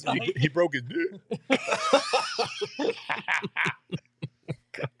broke right? his. He broke his dick.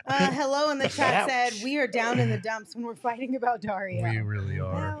 Hello in the chat Ouch. said, we are down in the dumps when we're fighting about Dario. We really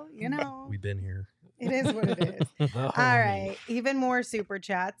are. Well, We've been here. it is what it is. All right. Even more super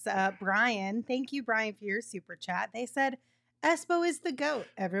chats. Brian, thank you, Brian, for your super chat. They said, Espo is the GOAT.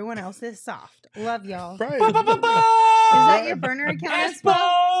 Everyone else is soft. Love y'all. Brian, Is that your burner account, Espo?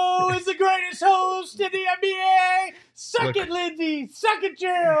 Espo is the greatest host in the NBA. Suck it, Lindsay. Suck it,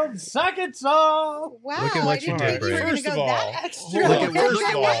 Gerald. Suck it, Saul. Wow, Look at what I you didn't did, think you were Brian. going to First go of all, that extra. look Look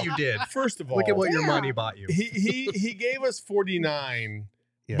at what you did. First of all, Look at what your Yeah. money bought you. he gave us 49,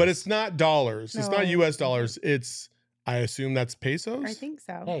 Yes. but it's not dollars. It's not No. U.S. dollars. It's, I assume that's pesos. I think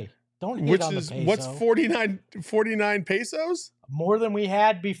so. Hey, don't hit Which on is the peso. what's 49 pesos? More than we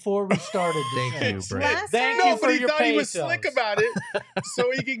had before we started. this Thank you, show. Brett. Last Thank time- you No, for but he your thought he was pesos. slick about it, so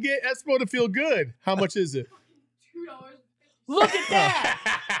he could get Espo to feel good. How much is it? Look at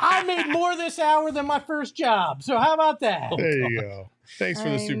that. I made more this hour than my first job. So how about that? There you go. Thanks for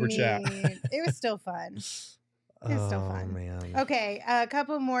the super chat. It was still fun. It's still fun. Man. Okay, a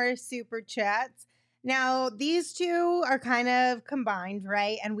couple more super chats. Now, these two are kind of combined,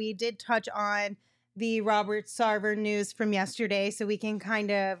 right? And we did touch on the Robert Sarver news from yesterday, so we can kind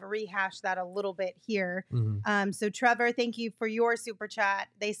of rehash that a little bit here. Mhm. So, Trevor, thank you for your super chat.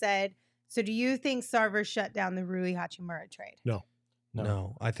 They said, so do you think Sarver shut down the Rui Hachimura trade?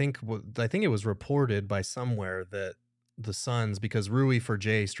 No, I think it was reported by somewhere that the Suns, because Rui for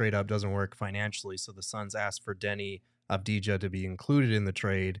Jay straight up doesn't work financially, so the Suns asked for Denny Avdija to be included in the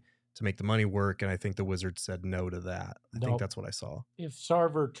trade to make the money work, and I think the Wizards said no to that. I think Nope. that's what I saw. If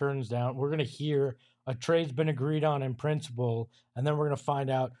Sarver turns down, we're going to hear a trade's been agreed on in principle, and then we're going to find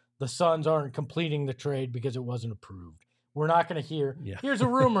out the Suns aren't completing the trade because it wasn't approved. We're not going to hear, Yeah. here's a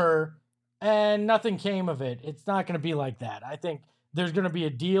rumor, and nothing came of it. It's not going to be like that. I think there's going to be a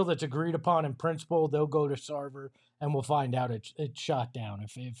deal that's agreed upon in principle. They'll go to Sarver, and we'll find out it's shot down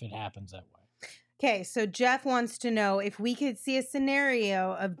if it happens that way. Okay, so Jeff wants to know if we could see a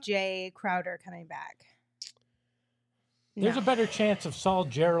scenario of Jay Crowder coming back. There's No. a better chance of Saul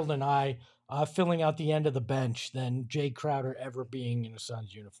Gerald and I filling out the end of the bench than Jay Crowder ever being in a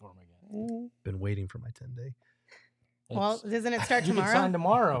Suns uniform again. Been waiting for my 10-day. Well, It's- doesn't it start you can sign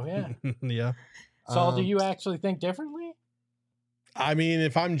tomorrow? tomorrow, yeah. Yeah. Saul, do Um, you actually think differently? I mean,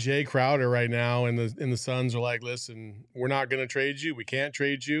 if I'm Jay Crowder right now and the Suns are like, listen, we're not going to trade you. We can't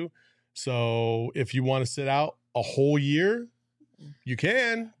trade you. So if you want to sit out a whole year, you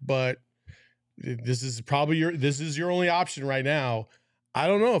can, but this is your only option right now. I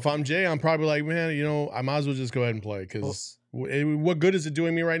don't know. If I'm Jay, I'm probably like, man, I might as well just go ahead and play because what good is it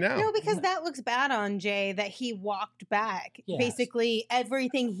doing me right now? No, because that looks bad on Jay that he walked back basically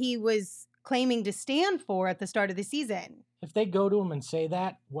everything he was claiming to stand for at the start of the season. If they go to him and say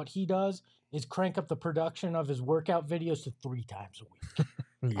that, what he does is crank up the production of his workout videos to 3 times a week.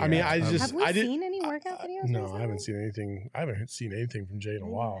 I mean, have we seen any workout videos? No, recently? I haven't seen anything. I haven't seen anything from Jay in a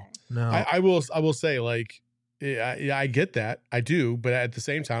while. No, I will say, like, I get that. I do. But at the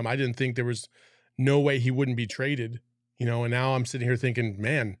same time, I didn't think there was no way he wouldn't be traded, and now I'm sitting here thinking,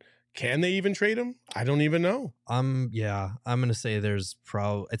 man, can they even trade him? I don't even know. I'm going to say there's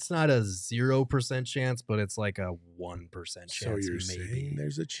it's not a 0% chance, but it's like a 1% chance. So you're maybe. saying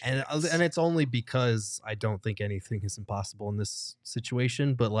there's a chance. And it's only because I don't think anything is impossible in this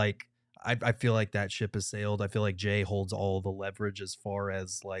situation, but like, I feel like that ship has sailed. I feel like Jay holds all the leverage as far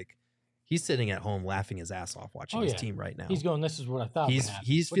as like, he's sitting at home laughing his ass off watching his team right now. He's going, this is what I thought would happen,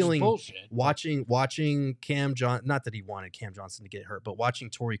 he's feeling bullshit, watching Cam Johnson, not that he wanted Cam Johnson to get hurt, but watching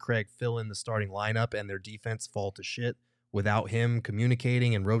Torrey Craig fill in the starting lineup and their defense fall to shit without him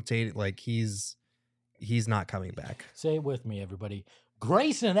communicating and rotating, like he's not coming back. Say it with me, everybody.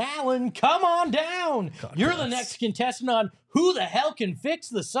 Grayson Allen, come on down. You're the next contestant on Who the Hell Can Fix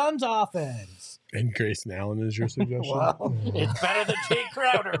the Suns Offense. And Grayson Allen is your suggestion? Well, it's better than Jay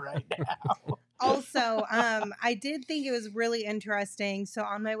Crowder right now. Also, I did think it was really interesting. So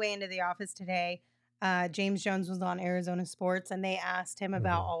on my way into the office today, James Jones was on Arizona Sports, and they asked him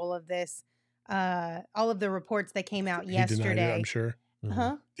about all of this, all of the reports that came out yesterday. He denied it, I'm sure.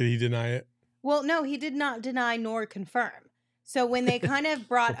 Huh? Did he deny it? Well, no, he did not deny nor confirm. So when they kind of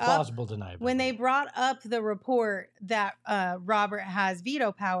brought up when they brought up the report that Robert has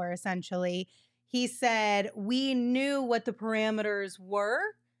veto power, essentially, he said we knew what the parameters were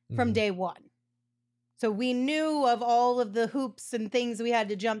from day one. So we knew of all of the hoops and things we had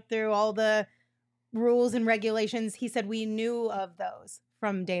to jump through, all the rules and regulations. He said we knew of those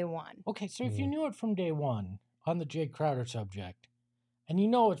from day one. Okay, so if you knew it from day one on the Jay Crowder subject, and you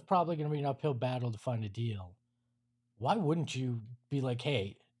know it's probably going to be an uphill battle to find a deal, why wouldn't you be like,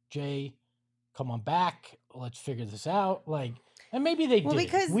 hey, Jay, come on back. Let's figure this out. Like, and maybe they did.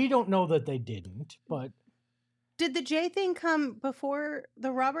 Because we don't know that they didn't, but. Did the Jay thing come before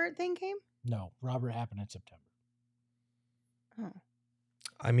the Robert thing came? No, Robert happened in September. Oh.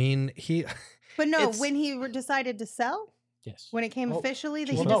 I mean, But no, when he decided to sell? Yes. When it came officially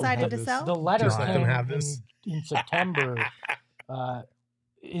that he no, decided to sell? The letter Just let them came have this. in September.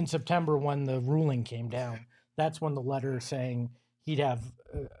 In September when the ruling came down. That's when the letter saying he'd have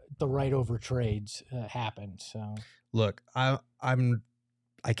the right over trades happened. So look, I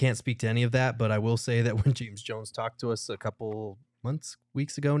can't speak to any of that, but I will say that when James Jones talked to us a couple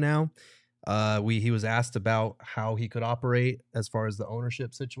weeks ago now, he was asked about how he could operate as far as the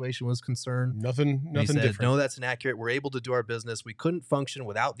ownership situation was concerned. Nothing he said, different. No, that's inaccurate. We're able to do our business. We couldn't function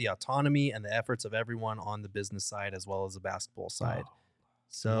without the autonomy and the efforts of everyone on the business side as well as the basketball side.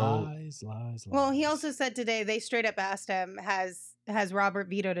 So lies. Well, he also said today they straight up asked him, has Robert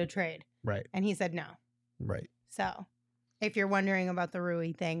vetoed a trade? Right. And he said no. Right. So if you're wondering about the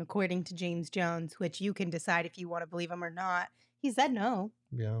Rui thing, according to James Jones, which you can decide if you want to believe him or not, he said no.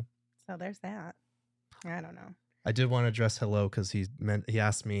 Yeah. So there's that. I don't know. I did want to address hello because he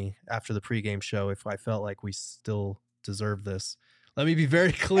asked me after the pregame show if I felt like we still deserve this. Let me be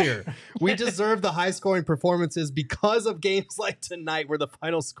very clear. We deserve the high-scoring performances because of games like tonight where the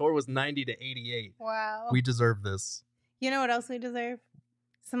final score was 90-88. Wow. We deserve this. You know what else we deserve?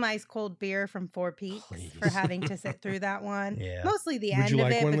 Some ice cold beer from Four Peaks for having to sit through that one. Yeah. Mostly the Would end you of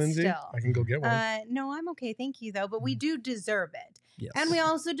like it, one, but Lindsay? still. I can go get one. No, I'm okay. Thank you, though. But we do deserve it. Yes. And we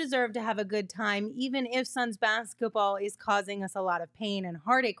also deserve to have a good time, even if Suns basketball is causing us a lot of pain and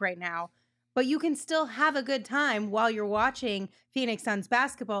heartache right now. But you can still have a good time while you're watching Phoenix Suns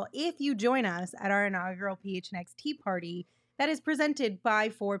basketball if you join us at our inaugural PHNX Tea Party that is presented by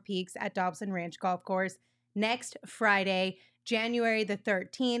Four Peaks at Dobson Ranch Golf Course next Friday, January the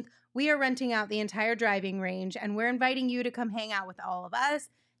 13th. We are renting out the entire driving range, and we're inviting you to come hang out with all of us,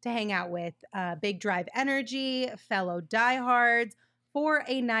 to hang out with Big Drive Energy, fellow diehards, for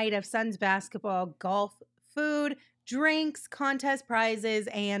a night of Suns basketball, golf, food, drinks, contest prizes,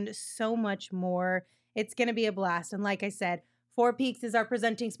 and so much more. It's going to be a blast. And like I said, Four Peaks is our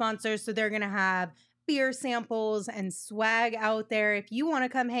presenting sponsor, so they're going to have beer samples and swag out there. If you want to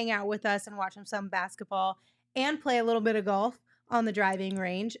come hang out with us and watch some basketball and play a little bit of golf on the driving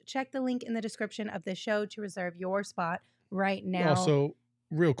range, check the link in the description of the show to reserve your spot right now. Also,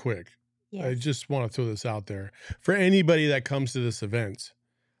 real quick, yes. I just want to throw this out there. For anybody that comes to this event,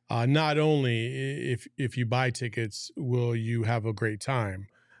 not only if you buy tickets will you have a great time,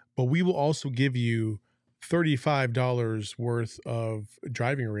 but we will also give you $35 worth of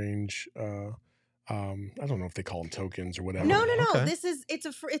driving range. I don't know if they call them tokens or whatever. No. Okay.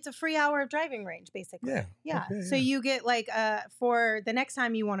 It's a free hour of driving range, basically. Yeah. Okay, So you get like for the next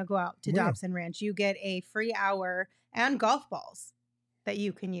time you want to go out to Dobson Ranch, you get a free hour and golf balls that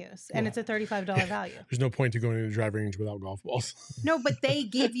you can use, and it's a $35 value. There's no point to going to the driving range without golf balls. No, but they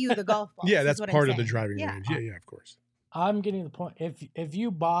give you the golf balls. Yeah, is that's what part I'm of the saying. driving Yeah. range. Yeah, of course. I'm getting the point. If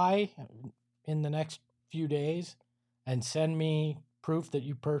you buy in the next few days and send me proof that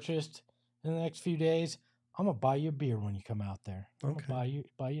you purchased in the next few days, I'm gonna buy you a beer when you come out there. I'm gonna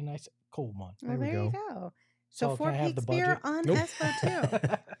buy you a nice cold one. Well, There we there you go. go. So can Four I have the Peaks beer budget? on Nope.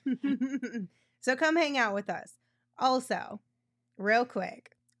 Espo too. So come hang out with us. Also, real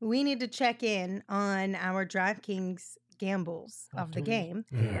quick, we need to check in on our DraftKings gambles of the do we? game.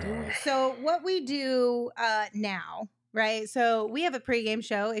 Yeah. So what we do now, right? So we have a pregame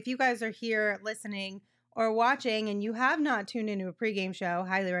show. If you guys are here listening or watching and you have not tuned into a pregame show,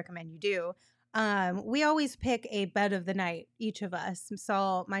 highly recommend you do. We always pick a bet of the night, each of us,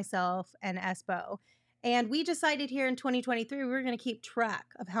 Saul, myself, and Espo. And we decided here in 2023, we were going to keep track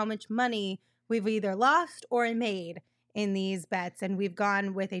of how much money we've either lost or made in these bets. And we've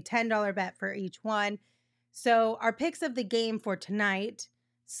gone with a $10 bet for each one. So our picks of the game for tonight,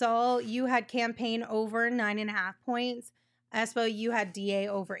 Saul, you had campaign over 9.5 points. Espo, you had DA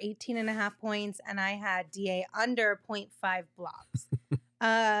over 18.5 points, and I had DA under 0.5 blocks.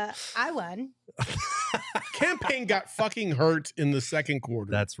 I won. Campaign got fucking hurt in the second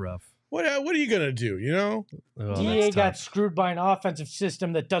quarter. That's rough. What are you gonna do? You know? Oh, DA that's got tough. screwed by an offensive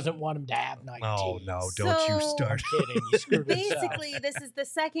system that doesn't want him to have 19. Oh no! Don't you So- start. I'm kidding. He screwed himself. Basically, this is the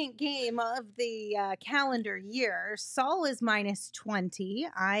second game of the calendar year. Saul is minus 20.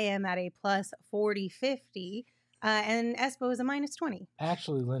 I am at a plus 40, 50. And Espo is a minus 20.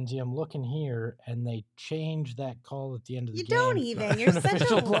 Actually, Lindsay, I'm looking here, and they changed that call at the end of the You game. don't even. You're An such a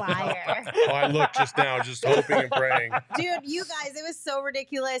official block. liar. Oh, I looked just now, just hoping and praying. Dude, you guys, it was so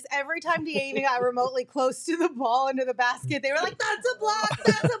ridiculous. Every time DA even got remotely close to the ball into the basket, they were like, that's a block,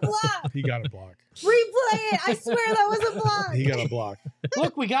 that's a block. He got a block. Replay it. I swear that was a block. He got a block.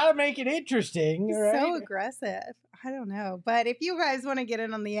 Look, we got to make it interesting. All right? So aggressive. I don't know. But if you guys want to get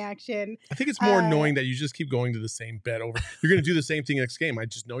in on the action. I think it's more annoying that you just keep going to the same bet over. You're gonna do the same thing next game. I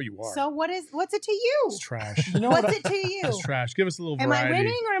just know you are. So what's it to you? It's trash. You know what? What's it to you? It's trash. Give us a little Am I variety.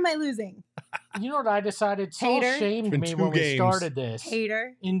 winning or am I losing? You know what I decided? Saul Hater. shamed It's been me 2 when we games. started this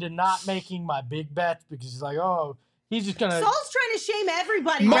Hater. into not making my big bets because he's like, oh, he's just gonna. Saul's trying to shame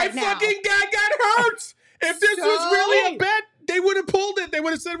everybody My right now. fucking guy got hurt. If this was So- really a bet, they would have pulled it. They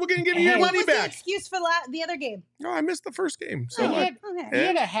would have said, "We're gonna give you your Hey. What money was the back." excuse for the other game? No, I missed the first game. So He what? had, Okay. he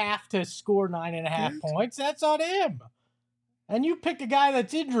had a half to score 9.5 points. That's on him. And you picked a guy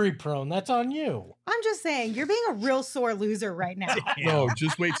that's injury prone. That's on you. I'm just saying, you're being a real sore loser right now. No,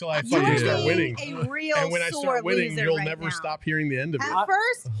 just wait till I You are fucking start being winning. a real And when I sore start winning, loser you'll right never now. stop hearing the end of it. At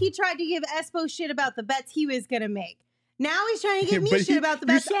first, he tried to give Espo shit about the bets he was going to make. Now he's trying to give me But shit he- about the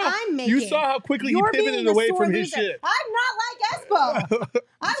you bets saw- I'm making. You saw how quickly You're he pivoted being a away sore from his loser. shit. I'm not like Espo.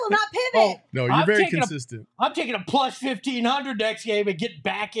 I will not pivot. No, you're I'm very taking a- consistent. I'm taking a plus 1,500 next game and get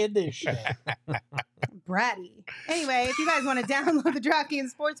back in this shit. Bratty. Anyway, if you guys want to download the DraftKings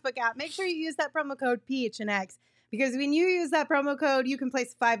Sportsbook app, make sure you use that promo code PHNX because when you use that promo code, you can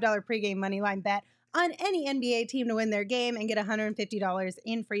place a $5 pregame moneyline bet on any NBA team to win their game and get $150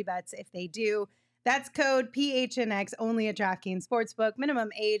 in free bets if they do. That's code PHNX only at DraftKings Sportsbook. Minimum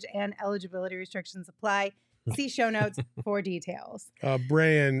age and eligibility restrictions apply. See show notes for details.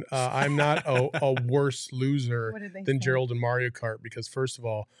 Brian, I'm not a worse loser What did they than say? Gerald in Mario Kart because, first of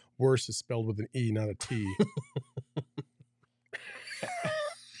all, worse is spelled with an E, not a T.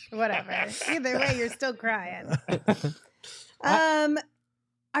 Whatever. Either way, you're still crying.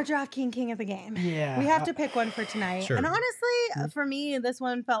 Our DraftKings King of the game. Yeah. We have to pick one for tonight. Sure. And honestly, for me, this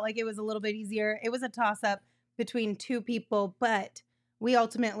one felt like it was a little bit easier. It was a toss-up between two people, but we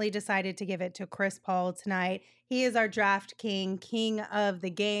ultimately decided to give it to Chris Paul tonight. He is our draft king of the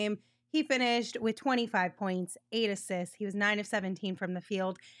game. He finished with 25 points, 8 assists. He was 9 of 17 from the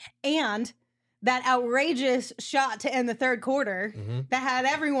field. And that outrageous shot to end the third quarter Mhm. that had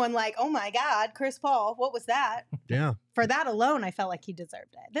everyone like, oh my God, Chris Paul, what was that? Yeah. For that alone, I felt like he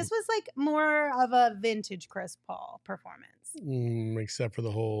deserved it. This was like more of a vintage Chris Paul performance. Except for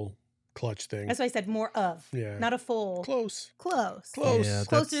the whole clutch thing. That's why I said more of, Yeah. not a full. Close. Close. Close. Yeah,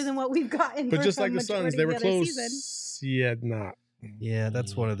 Closer that's- than what we've gotten. But for just like the majority Suns, they of were other close. season. Yet not. Yeah,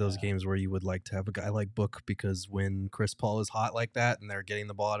 that's one of those games where you would like to have a guy like Book, because when Chris Paul is hot like that and they're getting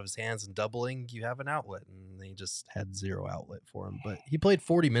the ball out of his hands and doubling, you have an outlet, and they just had zero outlet for him. But he played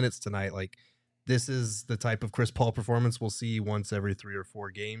 40 minutes tonight. Like, this is the type of Chris Paul performance we'll see once every 3 or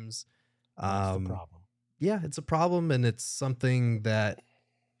 4 games. That's the problem. Yeah, it's a problem, and it's something that,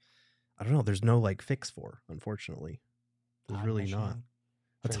 I don't know, there's no like fix for, unfortunately. There's Time really machine. not.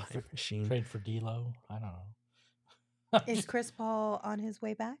 A Trade time machine. Trade for D'Lo. I don't know. Is Chris Paul on his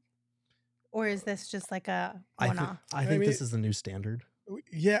way back? Or is this just like a I one-off? think this is the new standard.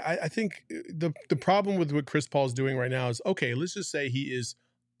 Yeah, I think the problem with what Chris Paul's doing right now is, okay, let's just say he is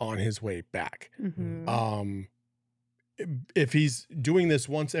on his way back. Mhm. If he's doing this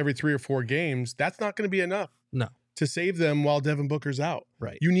once every 3 or 4 games, that's not going to be enough. No. To save them while Devin Booker's out.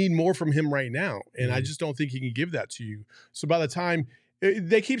 Right. You need more from him right now. And I just don't think he can give that to you. So by the time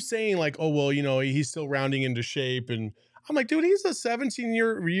they keep saying like, oh, well, you know, he's still rounding into shape. And I'm like, dude, he's a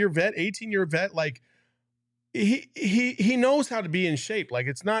 17-year vet, 18-year vet. Like he knows how to be in shape. Like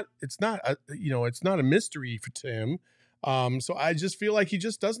it's not a mystery to him. So I just feel like he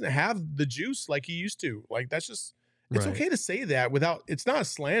just doesn't have the juice like he used to. Like that's just, it's okay to say that without, it's not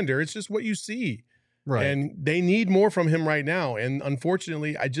slander. It's just what you see. Right. And they need more from him right now. And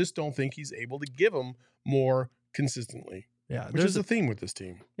unfortunately, I just don't think he's able to give them more consistently. Yeah, Which is a theme with this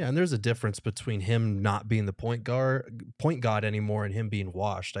team. Yeah, and there's a difference between him not being the point guard anymore and him being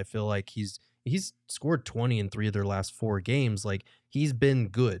washed. I feel like he's scored 20 in 3 of their last 4 games. Like, he's been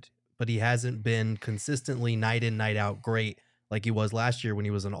good, but he hasn't been consistently night in, night out great like he was last year when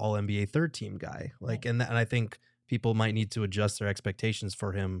he was an all-NBA third team guy. Like, and I think people might need to adjust their expectations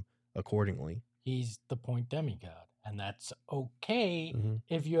for him accordingly. He's the point demigod, and that's okay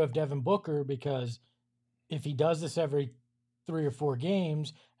if you have Devin Booker, because if he does this every 3 or 4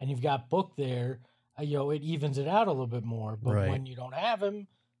 games and you've got Book there, it evens it out a little bit more. But when you don't have him,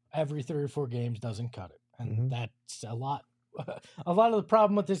 every 3 or 4 games doesn't cut it. And that's a lot of the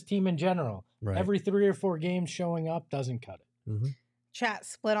problem with this team in general. Right. Every 3 or 4 games showing up doesn't cut it. Chat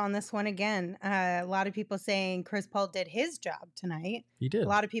split on this one again. A lot of people saying Chris Paul did his job tonight. He did. A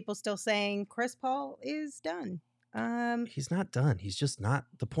lot of people still saying Chris Paul is done. He's not done. He's just not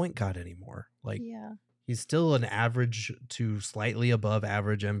the point guard anymore. Like, yeah. He's still an average to slightly above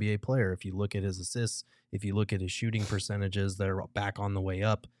average NBA player. If you look at his assists, if you look at his shooting percentages, they're back on the way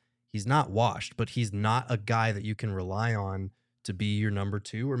up. He's not washed, but he's not a guy that you can rely on to be your number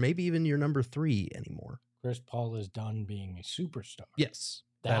 2 or maybe even your number 3 anymore. Chris Paul is done being a superstar. Yes.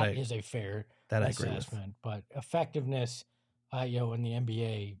 That is a fair assessment. But effectiveness, in the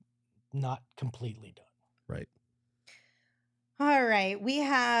NBA, not completely done. Right. All right. We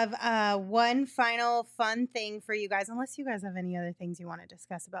have one final fun thing for you guys, unless you guys have any other things you want to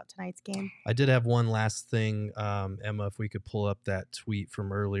discuss about tonight's game. I did have one last thing, Emma, if we could pull up that tweet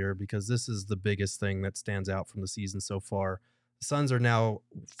from earlier, because this is the biggest thing that stands out from the season so far. The Suns are now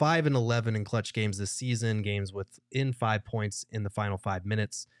 5-11 in clutch games this season, games within 5 points in the final 5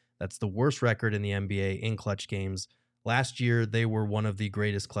 minutes. That's the worst record in the NBA in clutch games. Last year, they were one of the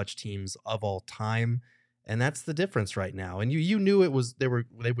greatest clutch teams of all time. And that's the difference right now. And you knew they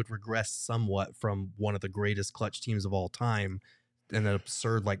would regress somewhat from one of the greatest clutch teams of all time and an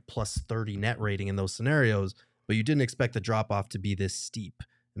absurd like plus 30 net rating in those scenarios, but you didn't expect the drop off to be this steep.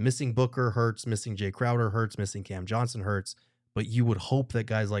 Missing Booker hurts, missing Jay Crowder hurts, missing Cam Johnson hurts, but you would hope that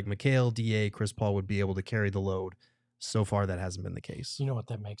guys like Mikal, DA, Chris Paul would be able to carry the load. So far, that hasn't been the case. You know what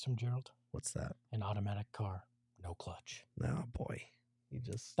that makes him, Gerald? What's that? An automatic car, no clutch. Oh boy.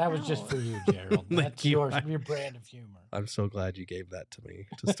 That was just for you, Gerald. That's your brand of humor. I'm so glad you gave that to me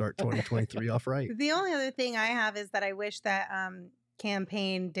to start 2023 off right. The only other thing I have is that I wish that Cam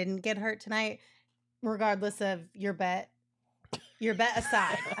Payne didn't get hurt tonight, regardless of your bet. Your bet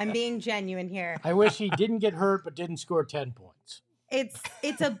aside, I'm being genuine here. I wish he didn't get hurt, but didn't score 10 points.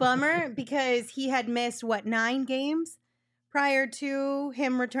 It's a bummer because he had missed 9 games prior to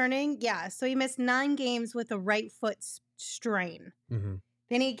him returning. Yeah, so he missed 9 games with a right foot strain.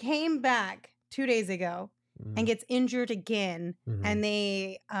 Then he came back 2 days ago and gets injured again. And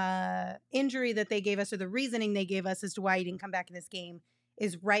the injury that they gave us, or the reasoning they gave us as to why he didn't come back in this game,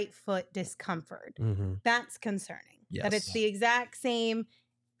 is right foot discomfort. That's concerning. Yes. That it's the exact same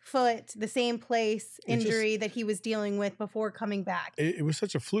foot, the same place injury that he was dealing with before coming back. It was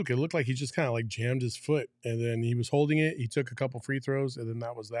such a fluke. It looked like he just kind of like jammed his foot, and then he was holding it. He took a couple free throws, and then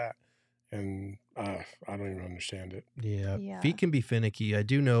that was that. And I don't even understand it. Yeah. Feet can be finicky. I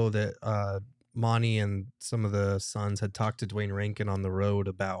do know that Monty and some of the Suns had talked to Dwayne Rankin on the road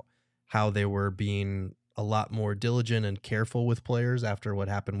about how they were being a lot more diligent and careful with players after what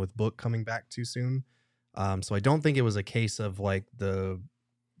happened with Book coming back too soon. So I don't think it was a case of like the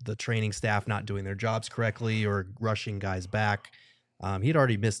training staff not doing their jobs correctly or rushing guys back. He'd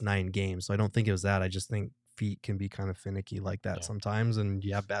already missed 9 games, so I don't think it was that. I just think feet can be kind of finicky like that sometimes, and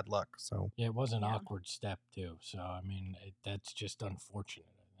you have bad luck. So yeah, it was an awkward step too. So I mean, that's just unfortunate,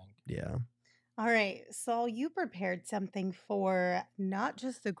 I think. Yeah. All right, Saul, you prepared something for not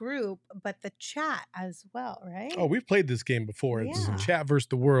just the group, but the chat as well, right? Oh, we've played this game before. It's Yeah. Chat versus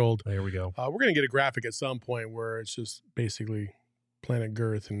the World. There we go. We're going to get a graphic at some point where it's just basically Planet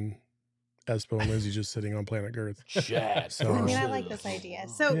Girth and Espo and Lindsay just sitting on Planet Girth. Chat. So- I mean, I like this idea.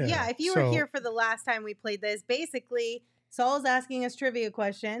 So, yeah, if you were so- here for the last time we played this, basically, Saul's asking us trivia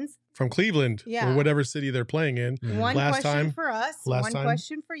questions. From Cleveland Yeah. or whatever city they're playing in. One Last question time- for us, last one time-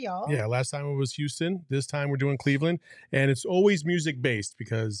 question for y'all. Yeah, last time it was Houston. This time we're doing Cleveland. And it's always music based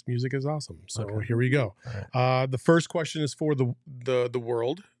because music is awesome. So Okay. here we go. All The first question is for the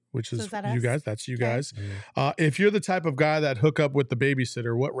world, which So is is that you us? guys. That's you Okay. guys. If you're the type of guy that hook up with the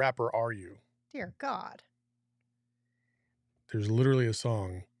babysitter, what rapper are you? Dear God. There's literally a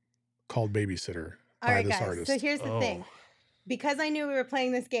song called Babysitter All by right, this guys. artist. So here's the thing. Because I knew we were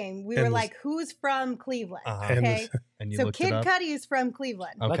playing this game, we And were this- like, who's from Cleveland? Uh-huh. And Okay. And you So looked Kid it up. Cudi is from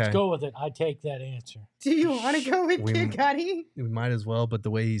Cleveland. Okay. Let's go with it. I take that answer. Do you want to go with We- Kid Cudi? We might as well, but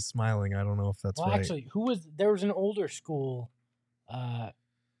the way he's smiling, I don't know if that's Well, right. actually, there was an older school. I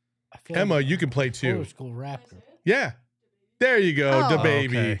feel Emma, like you can play too. older school rapper. Yeah. There you go, Oh. the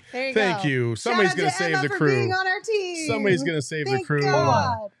baby. Okay. There you Thank go. you. Shout Somebody's out going to to save Emma the for crew. being on our team. Somebody's going to save the Thank crew.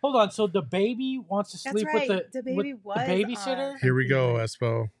 God. Hold on. So the baby wants to That's sleep right. with The baby with was the babysitter. on- Here we go,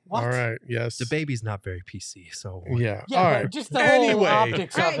 Espo. What? All right. Yes. The baby's not very PC, so Yeah. Yeah, All but right. just the Anyway. whole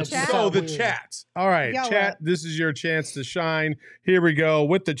optics All of right, it. chat. So the weird. chat. All right, Y'all chat. up. This is your chance to shine. Here we go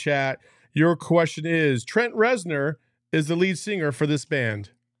with the chat. Your question is Trent Reznor is the lead singer for this band.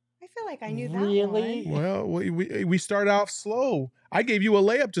 I feel like I knew that Really? one. Well, we start off slow. I gave you a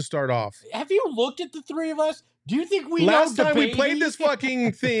layup to start off. Have you looked at the three of us? Do you think we Last know time the we played baby? this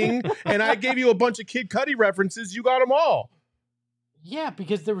fucking thing, and I gave you a bunch of Kid Cudi references. You got them all. Yeah,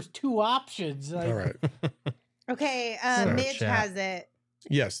 because there was 2 options. Like, All right. Okay, Sorry, Midge chat. has it.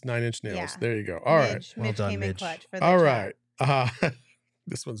 Yes, 9 Inch Nails. Yeah. There you go. All right. Midge, Well Midge done, came in Midge. clutch for the All chat. right.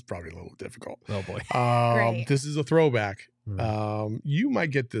 This one's probably a little difficult. oh boy. Great. This is a throwback. Hmm. You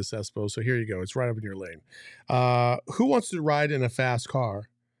might get this, Espo. So here you go. It's right up in your lane. Who wants to ride in a fast car?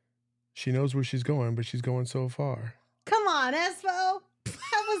 She knows where she's going, but she's going so far. Come on, Espo.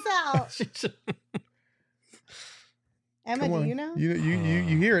 Help us out. Emma, Come on. do you know?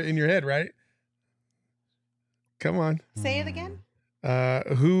 You hear it in your head, right? Come on. Say it again.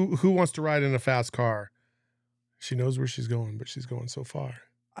 Who wants to ride in a fast car? She knows where she's going, but she's going so far.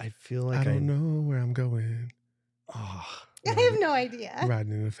 I feel like I don't know where I'm going. Oh, I have no idea.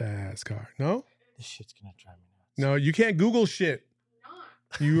 Riding in a fast car. No? This shit's gonna drive me nuts. No, you can't Google shit.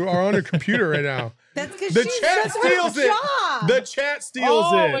 You are on a computer right now. That's because The she's chat that's her steals it. job. The chat steals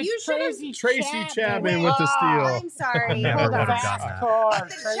Oh, it. You it's should've- Tracy Chapman with the Oh, steal. I'm sorry. Never Hold would've on. gotten that. Car,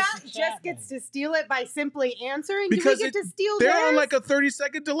 The Tracy chat just Chapman. gets to steal it by simply answering. Because Do we get to steal They're theirs? on like a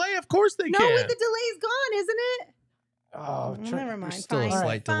 30-second delay. Of course they no, can. wait, the delay's gone, isn't it? Oh, Never mind. still a Fine.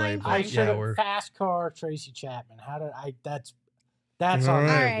 slight delay, Fine, but I fine. yeah, should have we're- fast car Tracy Chapman. How did I? That's All on me,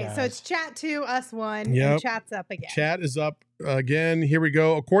 right. All right, so guys. it's chat 2, us 1, Yep. and chat's up again. Chat is up again. Here we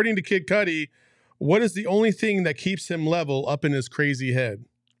go. According to Kid Cudi, what is the only thing that keeps him level up in his crazy head?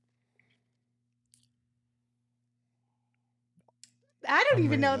 I don't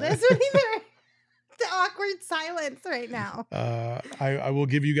even know this one either. The awkward silence right now. I will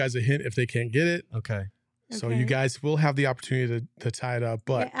give you guys a hint if they can't get it. Okay. So Okay. you guys will have the opportunity to tie it up.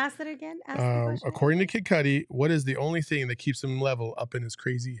 But Okay, ask it again. Ask the question. according to Kid Cudi, what is the only thing that keeps him level up in his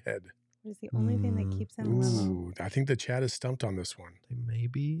crazy head? What is the only thing that keeps him level? Ooh, I think the chat is stumped on this one. They may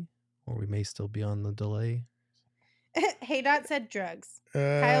be, or we may still be on the delay. Hey Dot said drugs. Kyle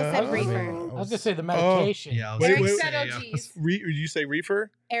said I reefer. was gonna say the medication. Yeah, I was Eric gonna said say, OGs. Did you say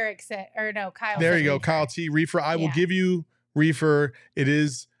reefer? Eric said, or no, Kyle. There said you go, reefer. Kyle T. Reefer. I will Yeah. give you reefer. It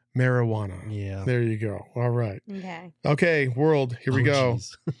is marijuana. Yeah. There you go. All right. Okay. Okay, world. Here we Oh, go.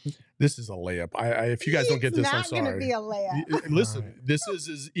 geez. This is a layup. If you guys don't get this, I'm It's not gonna sorry. be a layup. Listen, Alright. this is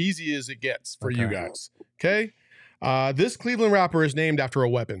as easy as it gets for you Okay. guys. Okay. This Cleveland rapper is named after a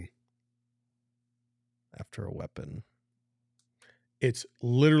weapon. After a weapon. It's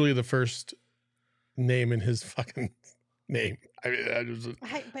literally the first name in his fucking name. I mean, But I I don't know don't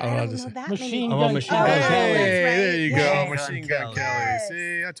how to know say- that Machine many. Gun Machine Oh, Gun that's Kelly. right. there you go. Yeah. Machine Gun Kelly. Yes.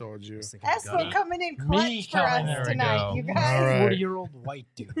 See, I told you. I was thinking of Espo Gunna. coming in Me clutch for coming us in. There we tonight, go. you All guys. right. 40-year-old white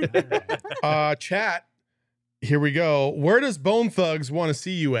dude. Chat. Here we go. Where does Bone Thugs want to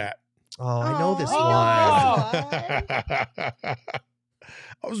see you at? Oh, I know this I know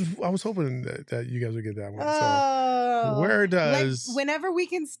one. I was hoping that you guys would get that one. Oh, so where does whenever we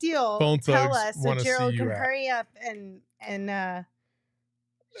can steal, Bone tell Thugs us so wanna see Gerald you can at? hurry up and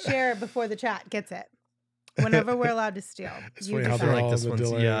share before the chat gets it. Whenever we're allowed to steal, It's you funny how I decide. feel they're like all this in the one's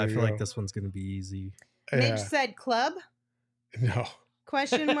delay. yeah. I There feel you like go. this one's gonna be easy. Mitch Yeah. said club? No.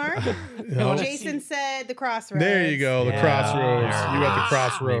 Question mark. No. Jason said the crossroads. There you go. The Yeah, crossroads. there You it got the is.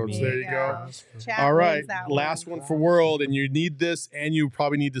 crossroads. Maybe. There you go. Chat All right. wins that Last one. one for world, and you need this, and you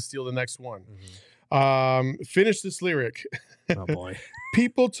probably need to steal the next one. Mhm. Finish this lyric. Oh boy.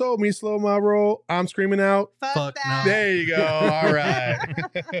 People told me slow my roll. I'm screaming out. Fuck Fuck that. no. There you go. All right.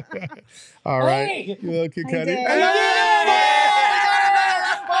 All right. Hey! You okay, I Cuddy? did.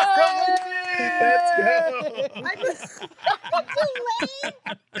 Let's go. I was too late.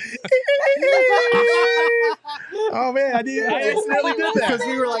 Oh man, I just really did that. Because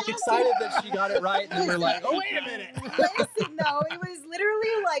we were like excited that she got it right, and then we're like, oh wait a minute. Listen, no, it was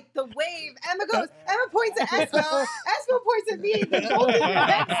literally like the wave. Emma points at Espo. Espo points at me. The both of your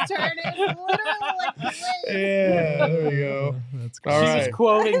heads turn. It was literally like the wave. Yeah, there we go. That's All She right. was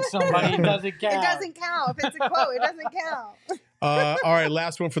quoting somebody. It doesn't count. It doesn't count. If it's a quote, it doesn't count. All right,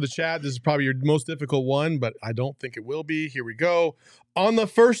 last one for the chat. This is probably your most difficult one, but I don't think it will be. Here we go. On the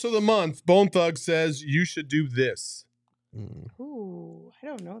first of the month, Bone Thug says you should do this. Ooh, I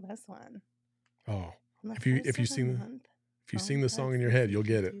don't know this one. Oh, On the If you- first if you of the sing the- month, if you Bone sing the Thugs song in your says head, you you'll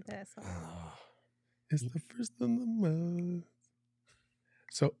get should it. do this. It's the first of the month.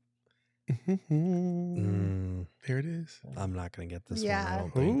 So, there it is. I'm not gonna get this one. I Yeah,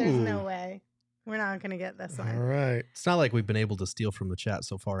 don't think. there's Ooh. no way. We're not going to get this All one. right. It's not like we've been able to steal from the chat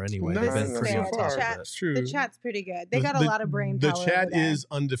so far anyway. No, They've This been is pretty fair. on The top of chat- it. It's true. The chat's pretty good. They got a lot of brain The power. chat over there. is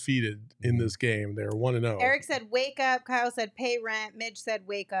undefeated in this game. They're 1-0. Eric said, wake up. Kyle said, pay rent. Midge said,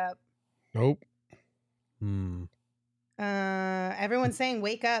 wake up. Nope. Hmm. Everyone's saying,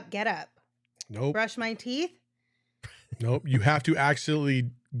 wake up, get up. Nope. Brush my teeth. Nope. You have to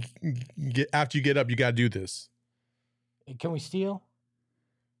actually get after you get up. You got to do this. Can we steal?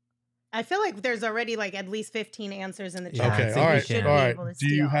 I feel like there's already like at least 15 answers in the Yeah, chat. I Okay. think All we right. can. All right. Able to Do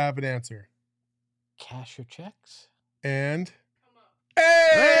you steal. have an answer? Cash or checks? And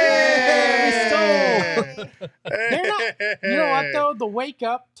Hey! They're not- You know what though? The wake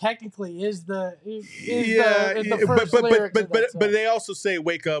up technically is the first lyric. but they also say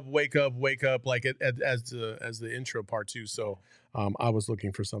wake up, wake up, wake up, like as the intro part too. So I was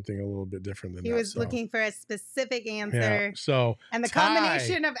looking for something a little bit different than He that. was so. looking for a specific answer. Yeah. So And the tie.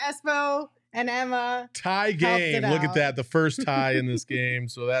 combination of Espo and Emma. tie Helped it game. Look at out. that, the first tie in this game.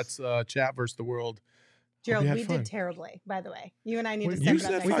 So that's chat versus the world. Gerald, had we fun. did terribly, by the way. You and I need Well, to you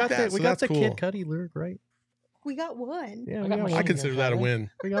step it said up fuck next We got time. that, the so we got that's the cool. Kid Cudi lyric right. We got one. Yeah, I we got got my I one. consider that a win.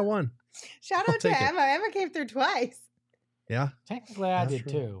 We got one. Shout I'll out to take it. Emma. Emma came through twice. Yeah. Technically, I That's did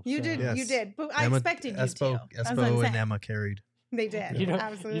true. too. You so- did. Yes. You did. But I Emma- expected you Espo, to. That's what I'm Espo and saying. Emma carried. They did. You know,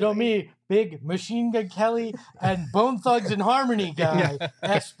 Absolutely. you know me, big Machine Gun Kelly and Bone Thugs and Harmony guy,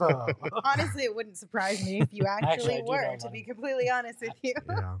 Espo. Honestly, it wouldn't surprise me if you actually I do were, know to one. be completely honest with you.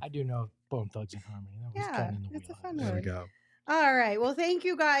 Yeah. I do know Bone Thugs and Harmony. That was Yeah, kind of in the it's a wheelhouse. fun There we word. go. All right. Well, thank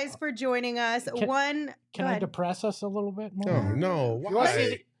you guys for joining us. Can- Go Can I ahead. depress us a little bit more? Oh no! You want to see Why?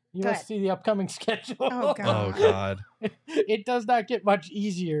 the, you Go want ahead. to see the upcoming schedule? Oh, God. Oh God. It does not get much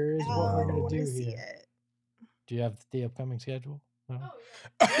easier, is Oh, what I we're don't going want to to do see here. it. Do you have the upcoming schedule? No?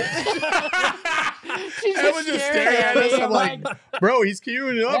 She's Emma just staring at us. I'm like, bro, he's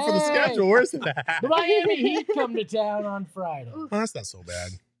queuing it up for the Hey. schedule. Where's that? The Miami Heat come to town on Friday. Well, that's not so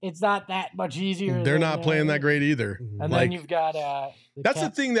bad. It's not that much easier. They're than, not playing that great either. And Like, then you've got that's the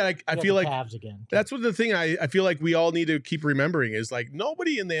thing that I feel like Cavs again. that's what the thing I feel like we all need to keep remembering is like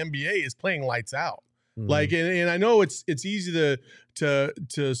nobody in the NBA is playing lights out. Mm-hmm. Like, and I know it's easy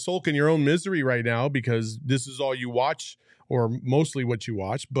to sulk in your own misery right now because this is all you watch or mostly what you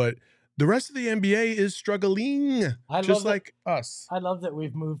watch, but the rest of the NBA is struggling I just love like us. I love that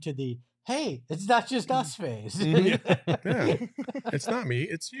we've moved to the hey, it's not just us phase. Mhm. Yeah. It's not me,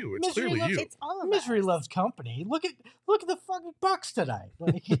 it's you. It's Misery clearly loves- you. It's all of Misery us. loves company. Look at the fucking Bucks tonight.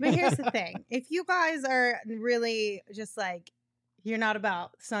 Like, But here's the thing. If you guys are really just like, you're not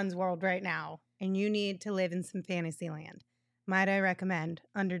about Sun's World right now and you need to live in some fantasy land, might I recommend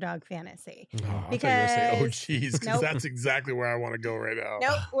Underdog Fantasy? Oh, I thought you were gonna say, oh, Because- geez, because Nope. that's exactly where I want to go right now.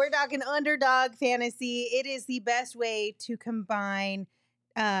 Nope, we're talking Underdog Fantasy. It is the best way to combine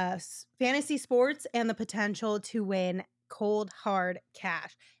fantasy sports and the potential to win cold hard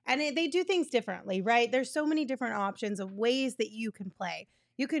cash. And they do things differently, right? There's so many different options of ways that you can play.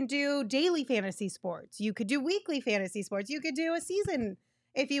 You can do daily fantasy sports. You could do weekly fantasy sports. You could do a season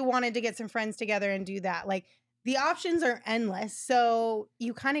if you wanted to get some friends together and do that. Like, the options are endless. So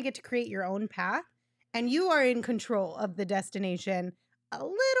you kind of get to create your own path, and you are in control of the destination a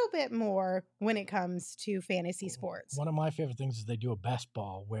little bit more when it comes to fantasy sports. One of my favorite things is they do a best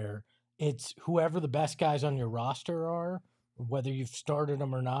ball where it's whoever the best guys on your roster are, whether you've started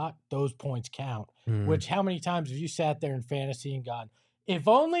them or not, those points count. Which, how many times have you sat there in fantasy and gone, if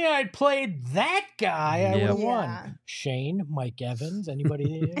only I'd played that guy, I would have won. Shane, Mike Evans,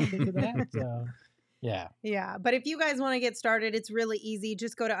 anybody think of that? So, yeah. Yeah. But if you guys want to get started, it's really easy.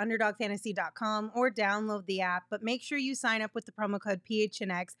 Just go to underdogfantasy.com or download the app. But make sure you sign up with the promo code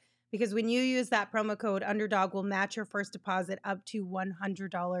PHNX, because when you use that promo code, Underdog will match your first deposit up to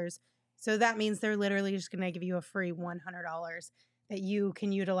 $100. So that means they're literally just going to give you a free $100 that you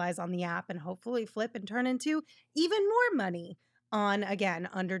can utilize on the app and hopefully flip and turn into even more money on, again,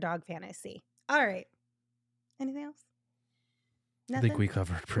 Underdog Fantasy. All right. Anything else? Nothing? I think we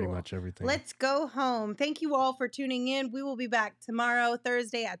covered pretty much everything. Let's go home. Thank you all for tuning in. We will be back tomorrow,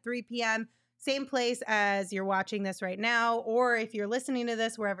 Thursday at 3 p.m. Same place as you're watching this right now. Or if you're listening to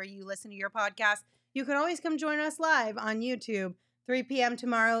this wherever you listen to your podcast, you can always come join us live on YouTube. 3 p.m.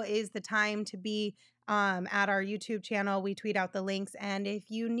 tomorrow is the time to be at our YouTube channel. We tweet out the links. And if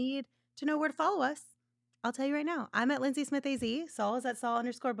you need to know where to follow us, I'll tell you right now. I'm at Lindsay Smith AZ. Saul is at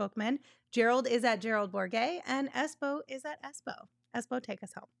Saul_Bookman. Gerald is at Gerald Bourget. And Espo is at Espo. Espo, take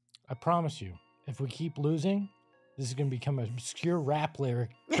us home. I promise you, if we keep losing, this is going to become an obscure rap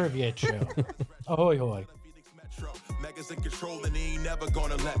lyric trivia show. Ahoy, hoy. Megas in control and he ain't never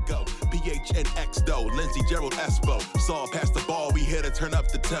gonna let go. PHNX though, Lindsay, Gerald, Espo. Saw past the ball, we here to turn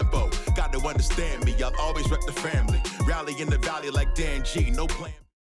up the tempo. Got to understand me, I'll always rep the family. Rally in the valley like Dan G, no plan.